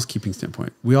standpoint? From a housekeeping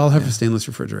standpoint. We all have a stainless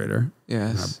refrigerator.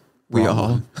 Yes. We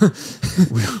all.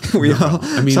 we all.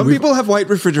 I mean, some people have white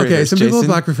refrigerators. Okay, some Jason. people have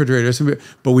black refrigerators,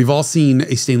 but we've all seen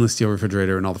a stainless steel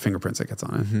refrigerator and all the fingerprints that gets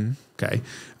on it. Okay,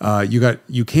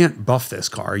 you can't buff this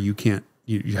car. You can't.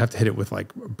 You have to hit it with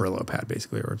like a Brillo pad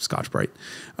basically, or Scotch-Brite.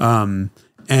 And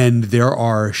there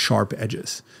are sharp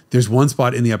edges. There's one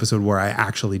spot in the episode where I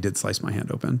actually did slice my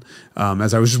hand open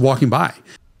as I was just walking by.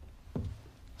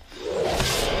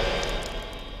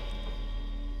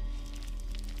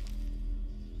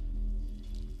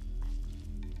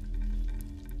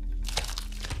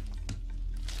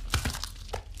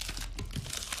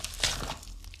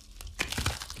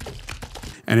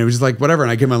 And it was just like, whatever.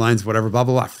 And I give my lines, whatever, blah,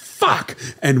 blah, blah. Fuck.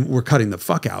 And we're cutting the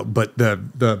fuck out. But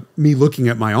the me looking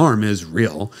at my arm is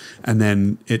real. And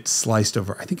then it sliced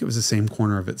over. I think it was the same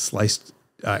corner of it sliced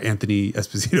Anthony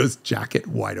Esposito's jacket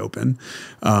wide open.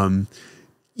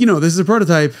 This is a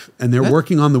prototype and they're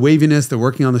working on the waviness. They're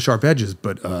working on the sharp edges,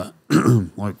 but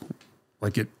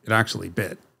like it actually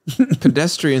bit.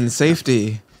 Pedestrian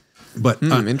safety. But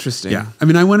interesting. Yeah, I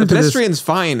mean, I went into pedestrian's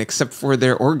fine, except for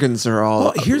their organs are all.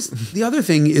 Well, here's the other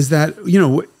thing is that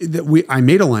I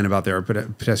made a line about their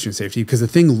pedestrian safety because the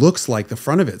thing looks like the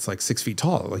front of it's like 6 feet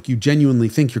tall. Like you genuinely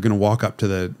think you're going to walk up to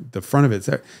the front of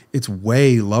it. It's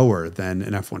way lower than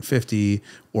an F-150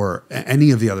 or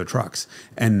any of the other trucks.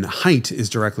 And height is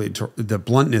directly the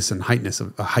bluntness and heightness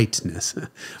of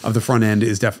the front end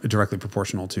is directly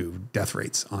proportional to death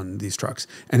rates on these trucks,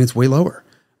 and it's way lower.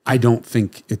 I don't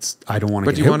want to.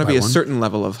 But you want to be a certain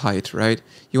level of height, right?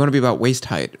 You want to be about waist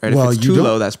height, right? Well, if it's too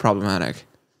low, that's problematic.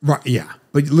 Right? Yeah.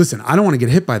 But listen, I don't want to get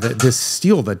hit by this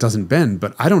steel that doesn't bend.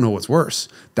 But I don't know what's worse,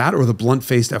 that or the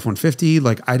blunt-faced F-150.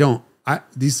 Like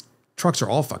these trucks are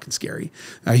all fucking scary.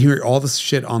 I hear all this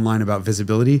shit online about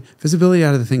visibility. Visibility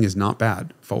out of the thing is not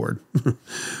bad. Forward,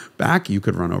 back, you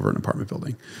could run over an apartment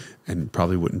building, and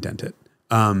probably wouldn't dent it.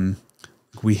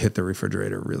 We hit the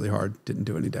refrigerator really hard. Didn't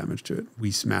do any damage to it.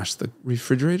 We smashed the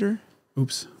refrigerator.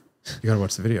 Oops. You got to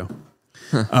watch the video.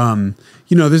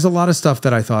 There's a lot of stuff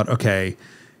that I thought, okay,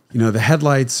 the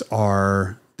headlights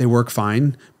they work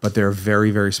fine, but they're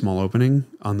very, very small opening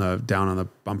down on the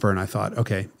bumper. And I thought,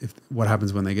 okay, what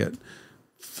happens when they get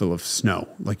full of snow?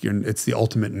 Like it's the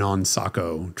ultimate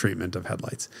non-Socko treatment of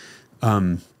headlights.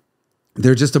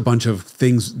 They're just a bunch of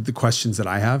things, the questions that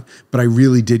I have, but I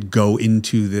really did go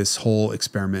into this whole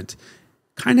experiment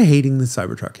kind of hating the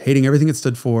Cybertruck, hating everything it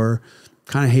stood for,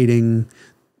 kind of hating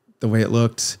the way it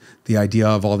looked, the idea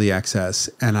of all the excess,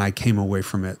 and I came away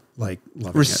from it like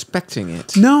loving Respecting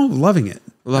it. No, loving it.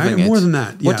 Loving it. More than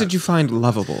that. What did you find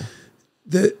lovable?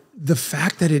 The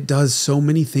fact that it does so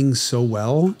many things so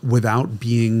well without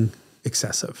being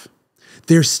excessive.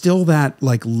 There's still that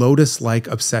like Lotus-like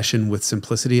obsession with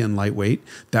simplicity and lightweight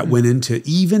that went into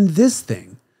even this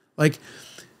thing. Like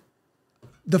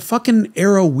the fucking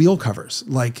Aero wheel covers.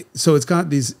 Like, so it's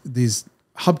got these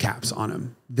hubcaps on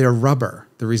them. They're rubber.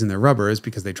 The reason they're rubber is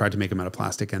because they tried to make them out of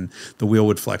plastic and the wheel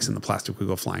would flex and the plastic would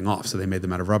go flying off. So they made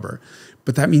them out of rubber.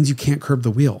 But that means you can't curb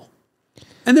the wheel.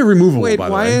 And they're removable, by the way.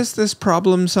 Why is this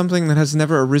problem something that has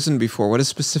never arisen before? What is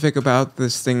specific about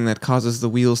this thing that causes the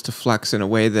wheels to flex in a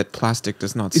way that plastic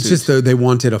does not suit? It's just that they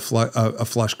wanted a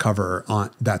flush cover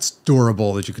that's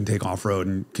durable that you can take off-road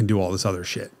and can do all this other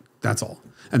shit. That's all.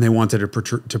 And they wanted it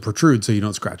to protrude so you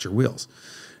don't scratch your wheels.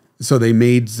 So they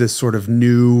made this sort of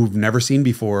new, never seen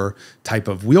before type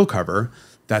of wheel cover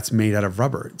that's made out of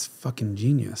rubber. It's fucking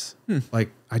genius.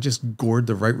 Like I just gored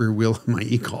the right rear wheel of my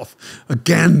e-Golf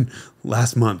again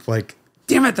last month. Like,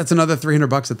 damn it, that's another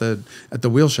 $300 at the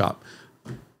wheel shop.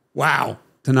 Wow.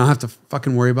 To not have to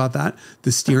fucking worry about that.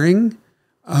 The steering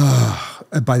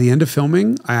By the end of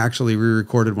filming, I actually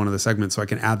re-recorded one of the segments so I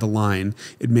can add the line.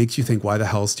 It makes you think, why the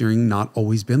hell steering not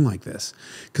always been like this?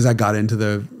 Because I got into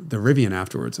the Rivian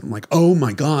afterwards. I'm like, oh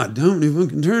my God, don't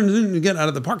even turn and get out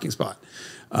of the parking spot.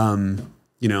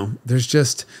 You know, there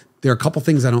are a couple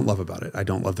things I don't love about it. I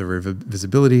don't love the rear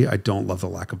visibility. I don't love the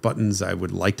lack of buttons. I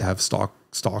would like to have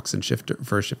stalks and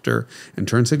first shifter and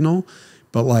turn signal.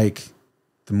 But like,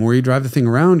 the more you drive the thing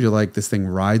around, you're like, this thing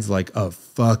rides like a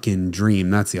fucking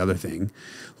dream. That's the other thing.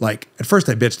 Like, at first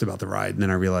I bitched about the ride, and then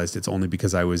I realized it's only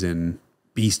because I was in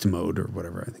beast mode or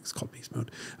whatever. I think it's called beast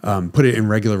mode. Put it in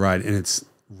regular ride, and it's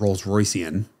Rolls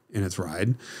Roycean in its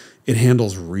ride. It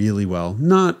handles really well.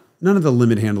 None of the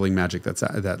limit handling magic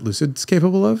that Lucid's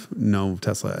capable of. No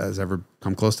Tesla has ever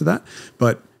come close to that,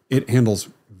 but it handles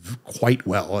quite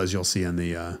well, as you'll see in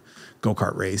the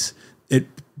go-kart race.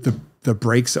 The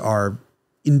brakes are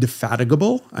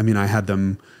indefatigable. I mean, I had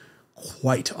them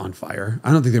quite on fire.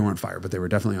 I don't think they were on fire, but they were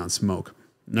definitely on smoke.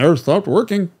 Never stopped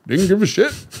working. Didn't give a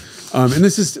shit. And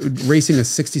this is racing a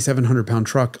 6,700 pound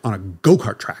truck on a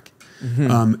go-kart track.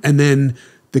 Mm-hmm. And then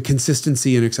the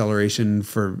consistency and acceleration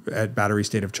at battery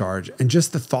state of charge, and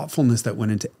just the thoughtfulness that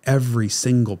went into every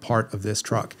single part of this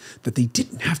truck that they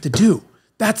didn't have to do.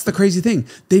 That's the crazy thing.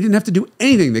 They didn't have to do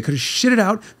anything. They could have shit it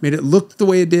out, made it look the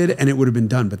way it did, and it would have been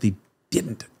done, but they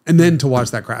didn't. And then to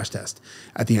watch that crash test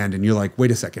at the end, and you're like,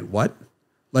 wait a second, what?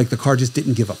 Like, the car just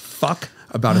didn't give a fuck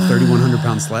about a 3,100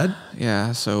 pound sled?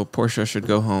 Yeah, so Porsche should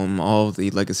go home. All the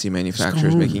legacy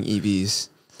manufacturers making EVs.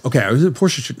 Okay,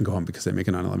 Porsche shouldn't go home because they make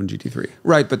a 911 GT3.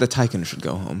 Right, but the Taycan should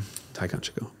go home. Taycan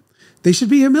should go home. They should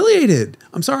be humiliated.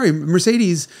 I'm sorry,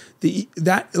 Mercedes.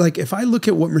 If I look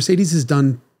at what Mercedes has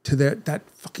done to that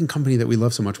fucking company that we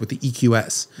love so much with the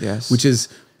EQS, yes, which is,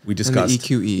 we discussed,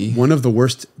 and the EQE, one of the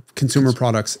worst consumer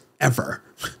products ever.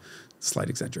 Slight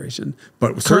exaggeration,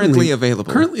 but currently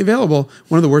available,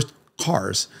 one of the worst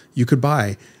cars you could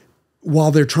buy,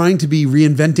 while they're trying to be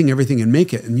reinventing everything and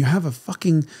make it. And you have a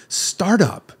fucking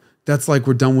startup that's like,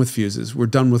 we're done with fuses. We're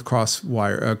done with cross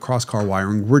car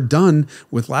wiring. We're done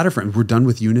with ladder frames. We're done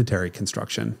with unitary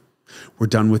construction. We're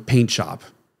done with paint shop.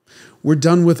 We're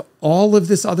done with all of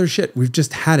this other shit. We've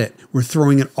just had it. We're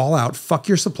throwing it all out. Fuck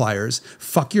your suppliers.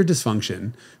 Fuck your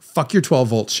dysfunction. Fuck your 12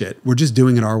 volt shit. We're just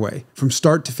doing it our way from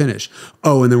start to finish.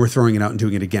 Oh, and then we're throwing it out and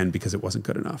doing it again because it wasn't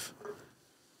good enough.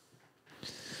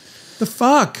 The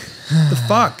fuck? The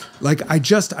fuck? Like, I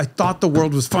thought the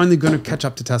world was finally going to catch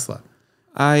up to Tesla.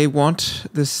 I want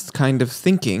this kind of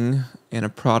thinking in a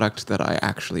product that I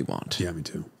actually want. Yeah, me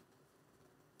too.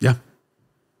 Yeah.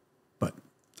 But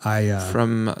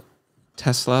from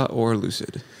Tesla or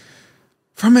Lucid.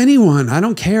 From anyone, I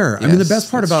don't care. Yes, I mean, the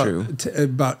best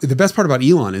part about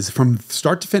Elon is, from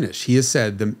start to finish, he has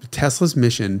said Tesla's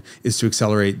mission is to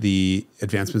accelerate the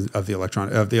advancement of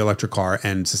the electric car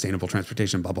and sustainable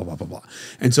transportation, blah, blah, blah, blah, blah.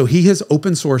 And so he has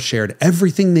open source shared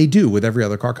everything they do with every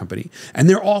other car company. And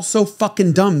they're all so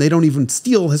fucking dumb, they don't even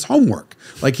steal his homework.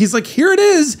 Like, he's like, here it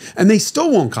is, and they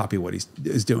still won't copy what he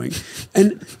is doing.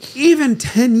 And even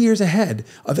 10 years ahead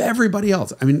of everybody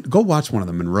else. I mean, go watch one of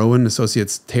the Monroe and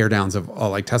Associates teardowns of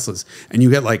like Teslas, and you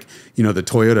get like, you know, the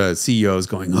Toyota CEOs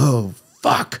going, oh,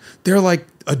 fuck, they're like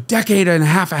a decade and a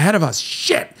half ahead of us.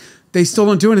 Shit. They still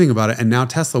don't do anything about it. And now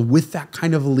Tesla, with that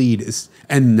kind of a lead,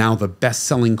 and now the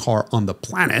best-selling car on the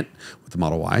planet with the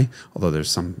Model Y, although there's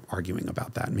some arguing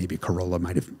about that. Maybe Corolla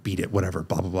might have beat it, whatever,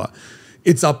 blah, blah, blah.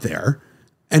 It's up there.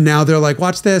 And now they're like,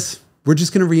 watch this. We're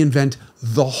just going to reinvent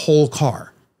the whole car.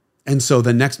 And so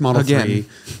the next Model 3,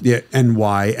 and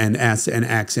Y and S and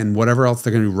X and whatever else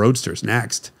they're going to do, Roadsters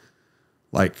next.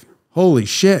 Like, holy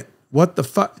shit. What the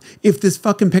fuck? If this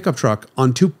fucking pickup truck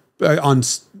on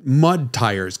mud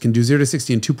tires can do 0 to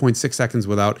 60 in 2.6 seconds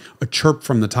without a chirp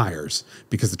from the tires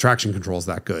because the traction control is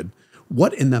that good,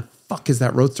 what in the fuck is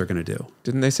that Roadster going to do?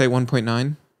 Didn't they say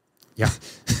 1.9? Yeah.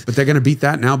 But they're going to beat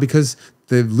that now because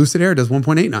the Lucid Air does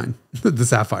 1.89, the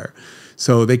Sapphire.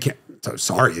 So they can't. So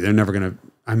sorry, they're never going to.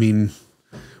 I mean,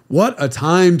 what a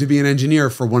time to be an engineer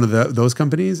for one of those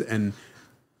companies. And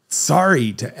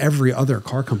sorry to every other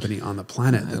car company on the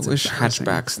planet. I wish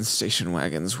hatchbacks and station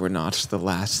wagons were not the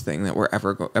last thing that we're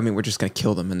ever I mean, we're just going to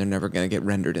kill them, and they're never going to get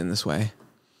rendered in this way.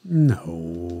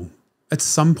 No. At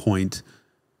some point,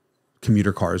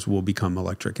 commuter cars will become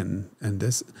electric, and we're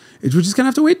just going to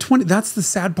have to wait 20. That's the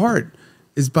sad part,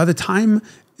 is by the time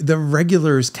the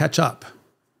regulars catch up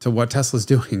to what Tesla's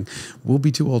doing, we'll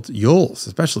be too old. You'll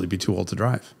especially be too old to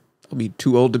drive. I'll be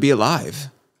too old to be alive.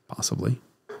 Possibly.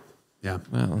 Yeah.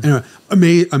 Well.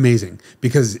 Anyway, amazing,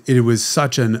 because it was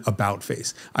such an about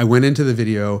face. I went into the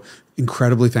video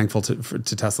incredibly thankful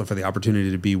to Tesla for the opportunity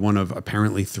to be one of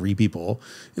apparently 3 people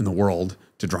in the world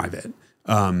to drive it.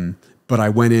 But I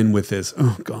went in with this,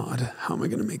 oh God, how am I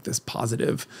going to make this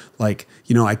positive? Like,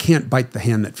 I can't bite the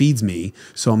hand that feeds me.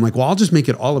 So I'm like, well, I'll just make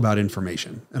it all about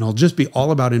information, and I'll just be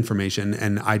all about information,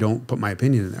 and I don't put my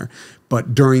opinion in there.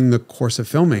 But during the course of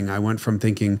filming, I went from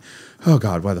thinking, oh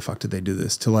God, why the fuck did they do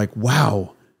this? To like,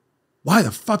 wow, why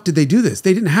the fuck did they do this?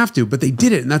 They didn't have to, but they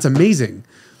did it. And that's amazing.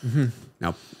 Mm-hmm.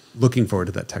 Now, looking forward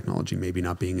to that technology, maybe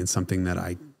not being in something that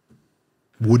I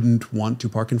wouldn't want to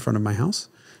park in front of my house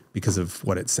because of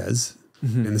what it says.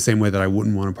 Mm-hmm. In the same way that I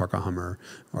wouldn't want to park a Hummer,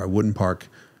 or I wouldn't park,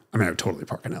 I would totally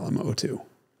park an LMO too.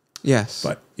 Yes.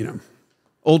 But,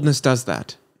 oldness does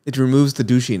that. It removes the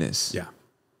douchiness. Yeah.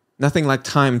 Nothing like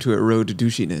time to erode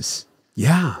douchiness.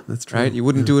 Yeah, that's true. Right? You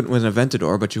wouldn't do it with an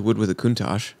Aventador, but you would with a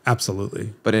Countach.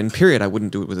 Absolutely. But in period, I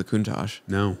wouldn't do it with a Countach.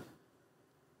 No.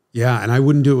 Yeah, and I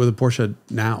wouldn't do it with a Porsche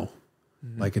now,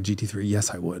 like a GT3. Yes,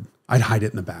 I would. I'd hide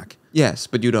it in the back. Yes,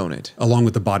 but you'd own it. Along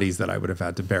with the bodies that I would have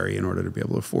had to bury in order to be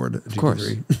able to afford a GT3. Of course.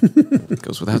 It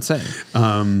goes without saying.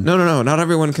 No. Not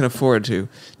everyone can afford to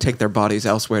take their bodies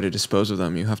elsewhere to dispose of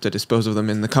them. You have to dispose of them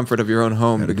in the comfort of your own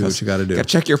home. Gotta do what you gotta do. Gotta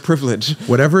check your privilege.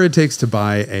 Whatever it takes to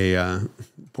buy a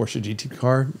Porsche GT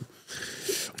car,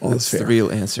 That's the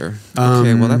real answer.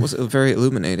 Okay, well, that was very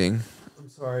illuminating. I'm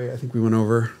sorry, I think we went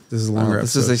over. This is a longer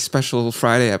episode. This is a special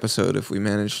Friday episode if we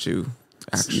manage to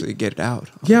actually get it out.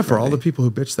 Yeah, for all the people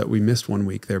who bitched that we missed 1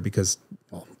 week there because,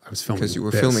 I was filming because you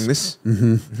were filming this.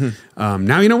 Mm-hmm. Mm-hmm.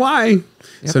 Now you know why. Yep.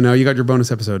 So now you got your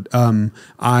bonus episode.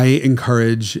 I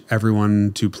encourage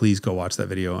everyone to please go watch that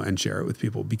video and share it with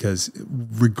people, because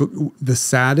the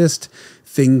saddest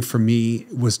thing for me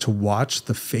was to watch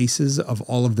the faces of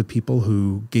all of the people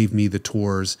who gave me the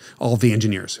tours, all the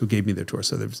engineers who gave me their tours.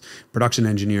 So there was production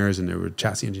engineers and there were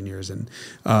chassis engineers,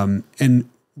 and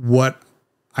what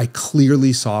I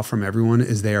clearly saw from everyone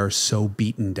is they are so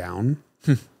beaten down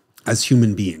as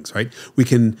human beings, right? We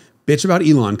can bitch about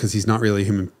Elon because he's not really a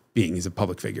human being. He's a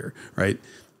public figure, right?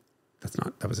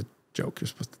 That was a joke. You're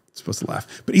supposed to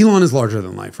laugh. But Elon is larger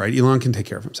than life, right? Elon can take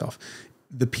care of himself.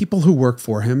 The people who work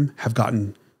for him have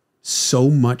gotten so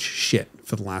much shit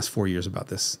for the last 4 years about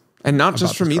this. And not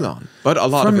just from Elon, but a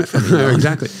lot of it from Elon.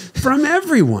 Exactly. From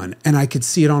everyone. And I could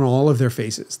see it on all of their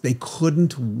faces. They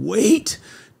couldn't wait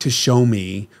to show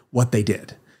me what they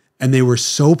did. And they were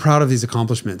so proud of these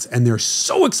accomplishments, and they're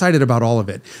so excited about all of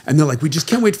it. And they're like, we just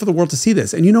can't wait for the world to see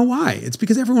this. And you know why? It's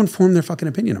because everyone formed their fucking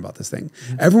opinion about this thing.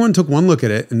 Mm-hmm. Everyone took one look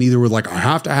at it and either were like, I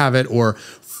have to have it, or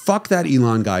fuck that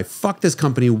Elon guy, fuck this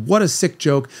company, what a sick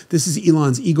joke. This is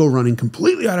Elon's ego running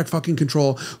completely out of fucking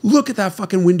control. Look at that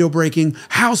fucking window breaking.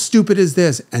 How stupid is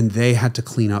this? And they had to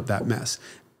clean up that mess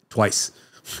twice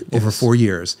over 4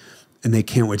 years, and they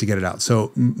can't wait to get it out.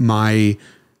 So I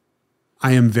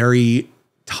am very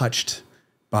touched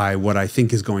by what I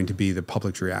think is going to be the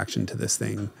public's reaction to this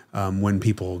thing when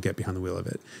people get behind the wheel of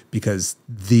it, because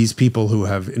these people who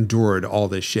have endured all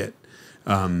this shit.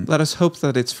 Let us hope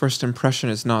that its first impression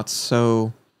is not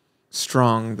so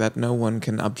strong that no one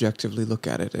can objectively look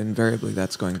at it. Invariably,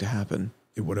 that's going to happen.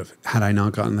 It would have. Had I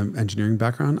not gotten the engineering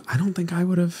background, I don't think I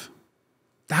would have.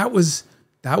 That was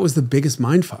the biggest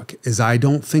mindfuck, is I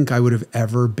don't think I would have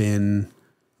ever been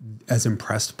as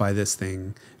impressed by this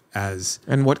thing as...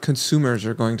 And what consumers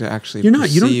are going to actually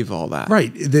perceive all that.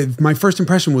 Right. My first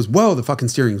impression was, whoa, the fucking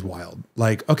steering's wild.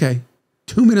 Like, okay,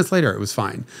 2 minutes later, it was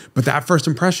fine. But that first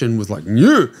impression was like,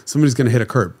 yeah, somebody's going to hit a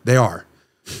curb. They are.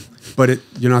 But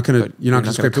you're not going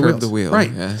to scrape the wheel.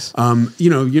 Right. Yes.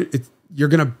 You're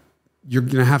going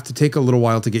to have to take a little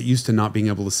while to get used to not being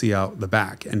able to see out the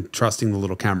back and trusting the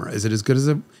little camera. Is it as good as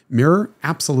a mirror?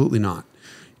 Absolutely not.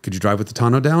 Could you drive with the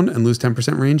tonneau down and lose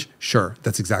 10% range? Sure.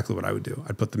 That's exactly what I would do.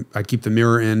 I'd keep the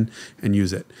mirror in and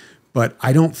use it. But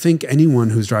I don't think anyone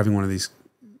who's driving one of these,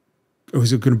 or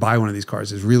who's going to buy one of these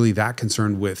cars, is really that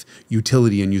concerned with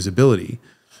utility and usability,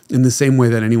 in the same way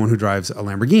that anyone who drives a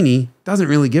Lamborghini doesn't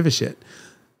really give a shit.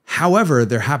 However,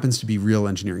 there happens to be real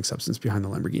engineering substance behind the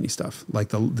Lamborghini stuff. Like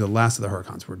the last of the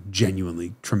Huracans were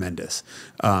genuinely tremendous.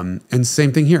 And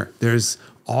same thing here. There's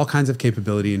all kinds of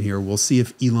capability in here. We'll see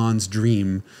if Elon's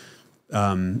dream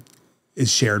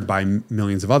is shared by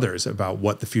millions of others about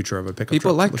what the future of a pickup truck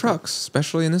People like trucks,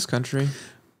 especially in this country.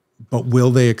 But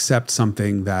will they accept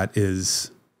something that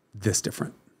is this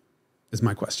different, is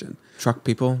my question. Truck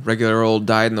people, regular old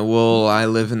dyed-in-the-wool, I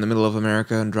live in the middle of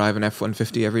America and drive an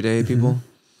F-150 every day people. Mm-hmm.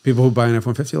 People who buy an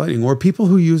F-150 Lightning, or people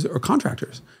who or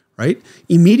contractors, right?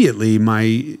 Immediately,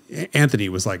 Anthony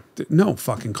was like, no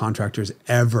fucking contractor's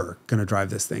ever going to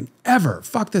drive this thing. Ever.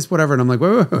 Fuck this, whatever. And I'm like,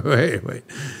 wait.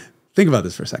 Think about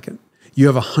this for a second. You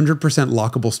have 100%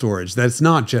 lockable storage. That's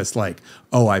not just like,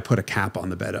 oh, I put a cap on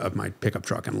the bed of my pickup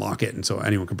truck and lock it, and so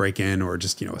anyone can break in, or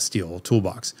just, a steel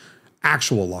toolbox.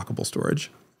 actual lockable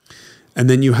storage. And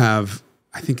then you have,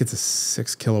 I think it's a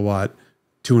 6 kilowatt,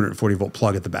 240 volt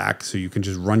plug at the back. So you can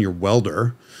just run your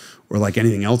welder or like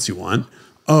anything else you want.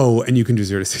 Oh, and you can do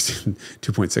 0 to 60 in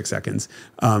 2.6 seconds.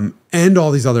 And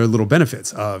all these other little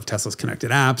benefits of Tesla's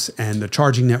connected apps and the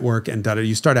charging network and data.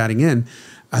 You start adding in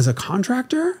as a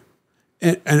contractor.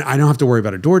 And I don't have to worry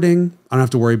about a door ding. I don't have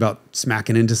to worry about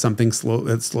smacking into something slow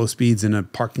at slow speeds in a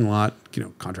parking lot. You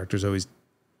know, contractors always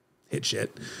hit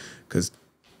shit because,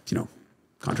 you know,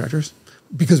 contractors,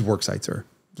 because work sites are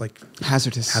like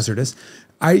hazardous.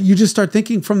 You just start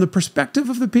thinking from the perspective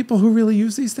of the people who really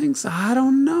use these things. I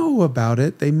don't know about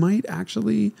it. They might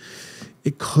actually,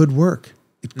 it could work.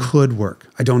 It could work.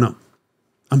 I don't know.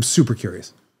 I'm super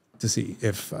curious to see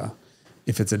if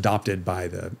it's adopted by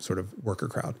the sort of worker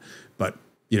crowd. But,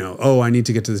 you know, oh, I need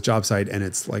to get to this job site and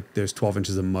it's like there's 12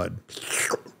 inches of mud.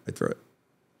 I throw it.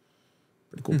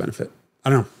 Pretty cool benefit. I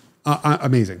don't know.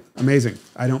 Amazing.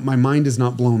 My mind is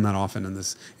not blown that often in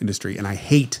this industry. And I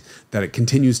hate that it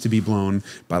continues to be blown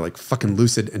by like fucking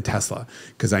Lucid and Tesla.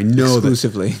 Because I know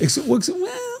exclusively. Well,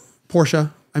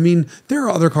 Porsche. I mean, there are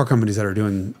other car companies that are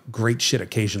doing great shit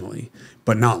occasionally,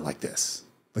 but not like this.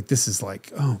 Like this is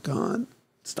like, oh God,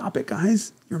 stop it,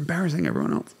 guys. You're embarrassing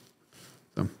everyone else.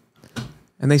 So.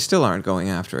 And they still aren't going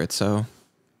after it. So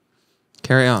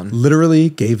carry on. Literally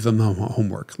gave them the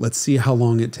homework. Let's see how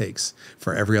long it takes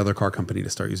for every other car company to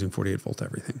start using 48 volt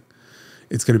everything.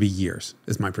 It's going to be years,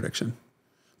 is my prediction.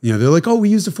 You know, they're like, oh, we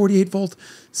used a 48 volt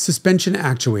suspension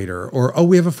actuator, or oh,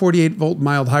 we have a 48 volt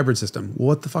mild hybrid system. Well,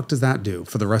 what the fuck does that do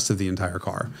for the rest of the entire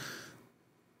car?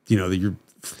 You know, your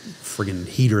friggin'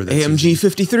 heater. That's AMG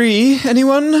 53.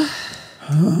 Anyone?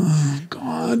 Oh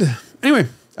God. Anyway,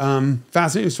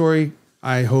 fascinating story.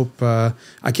 I hope. I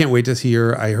can't wait to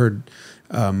hear. I heard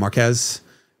Marquez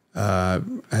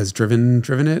has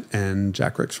driven it, and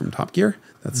Jack Ricks from Top Gear.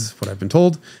 That's what I've been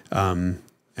told.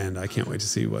 And I can't wait to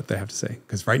see what they have to say.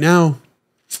 Because right now,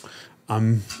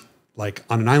 I'm like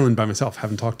on an island by myself.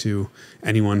 Haven't talked to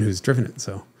anyone who's driven it.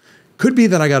 So could be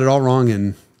that I got it all wrong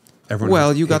and everyone.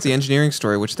 Well, you got the engineering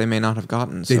story, which they may not have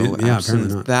gotten. So yeah,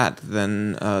 apparently not. That,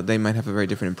 then they might have a very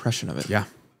different impression of it. Yeah.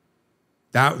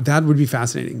 That would be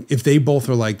fascinating. If they both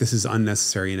are like, this is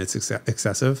unnecessary and it's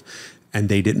excessive, and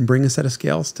they didn't bring a set of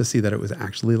scales to see that it was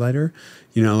actually lighter,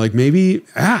 you know, like maybe,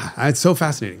 it's so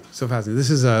fascinating. So fascinating. This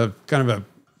is a kind of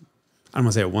I don't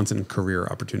want to say a once in a career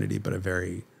opportunity, but a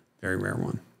very, very rare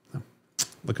one. So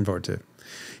looking forward to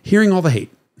hearing all the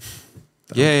hate.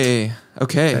 Yay.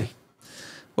 Okay.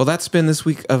 Well, that's been this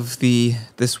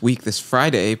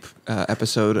Friday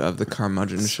episode of the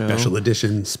Carmudgeon Show. Special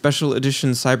edition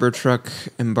Cybertruck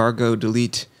embargo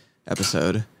delete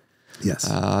episode. Yes.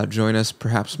 Join us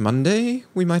perhaps Monday.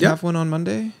 We might have one on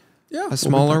Monday. Yeah. A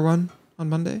smaller one on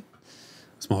Monday.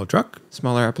 Smaller truck?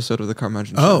 Smaller episode of the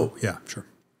Carmudgeon Show. Oh, yeah, sure.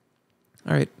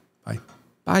 All right. Bye.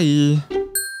 Bye.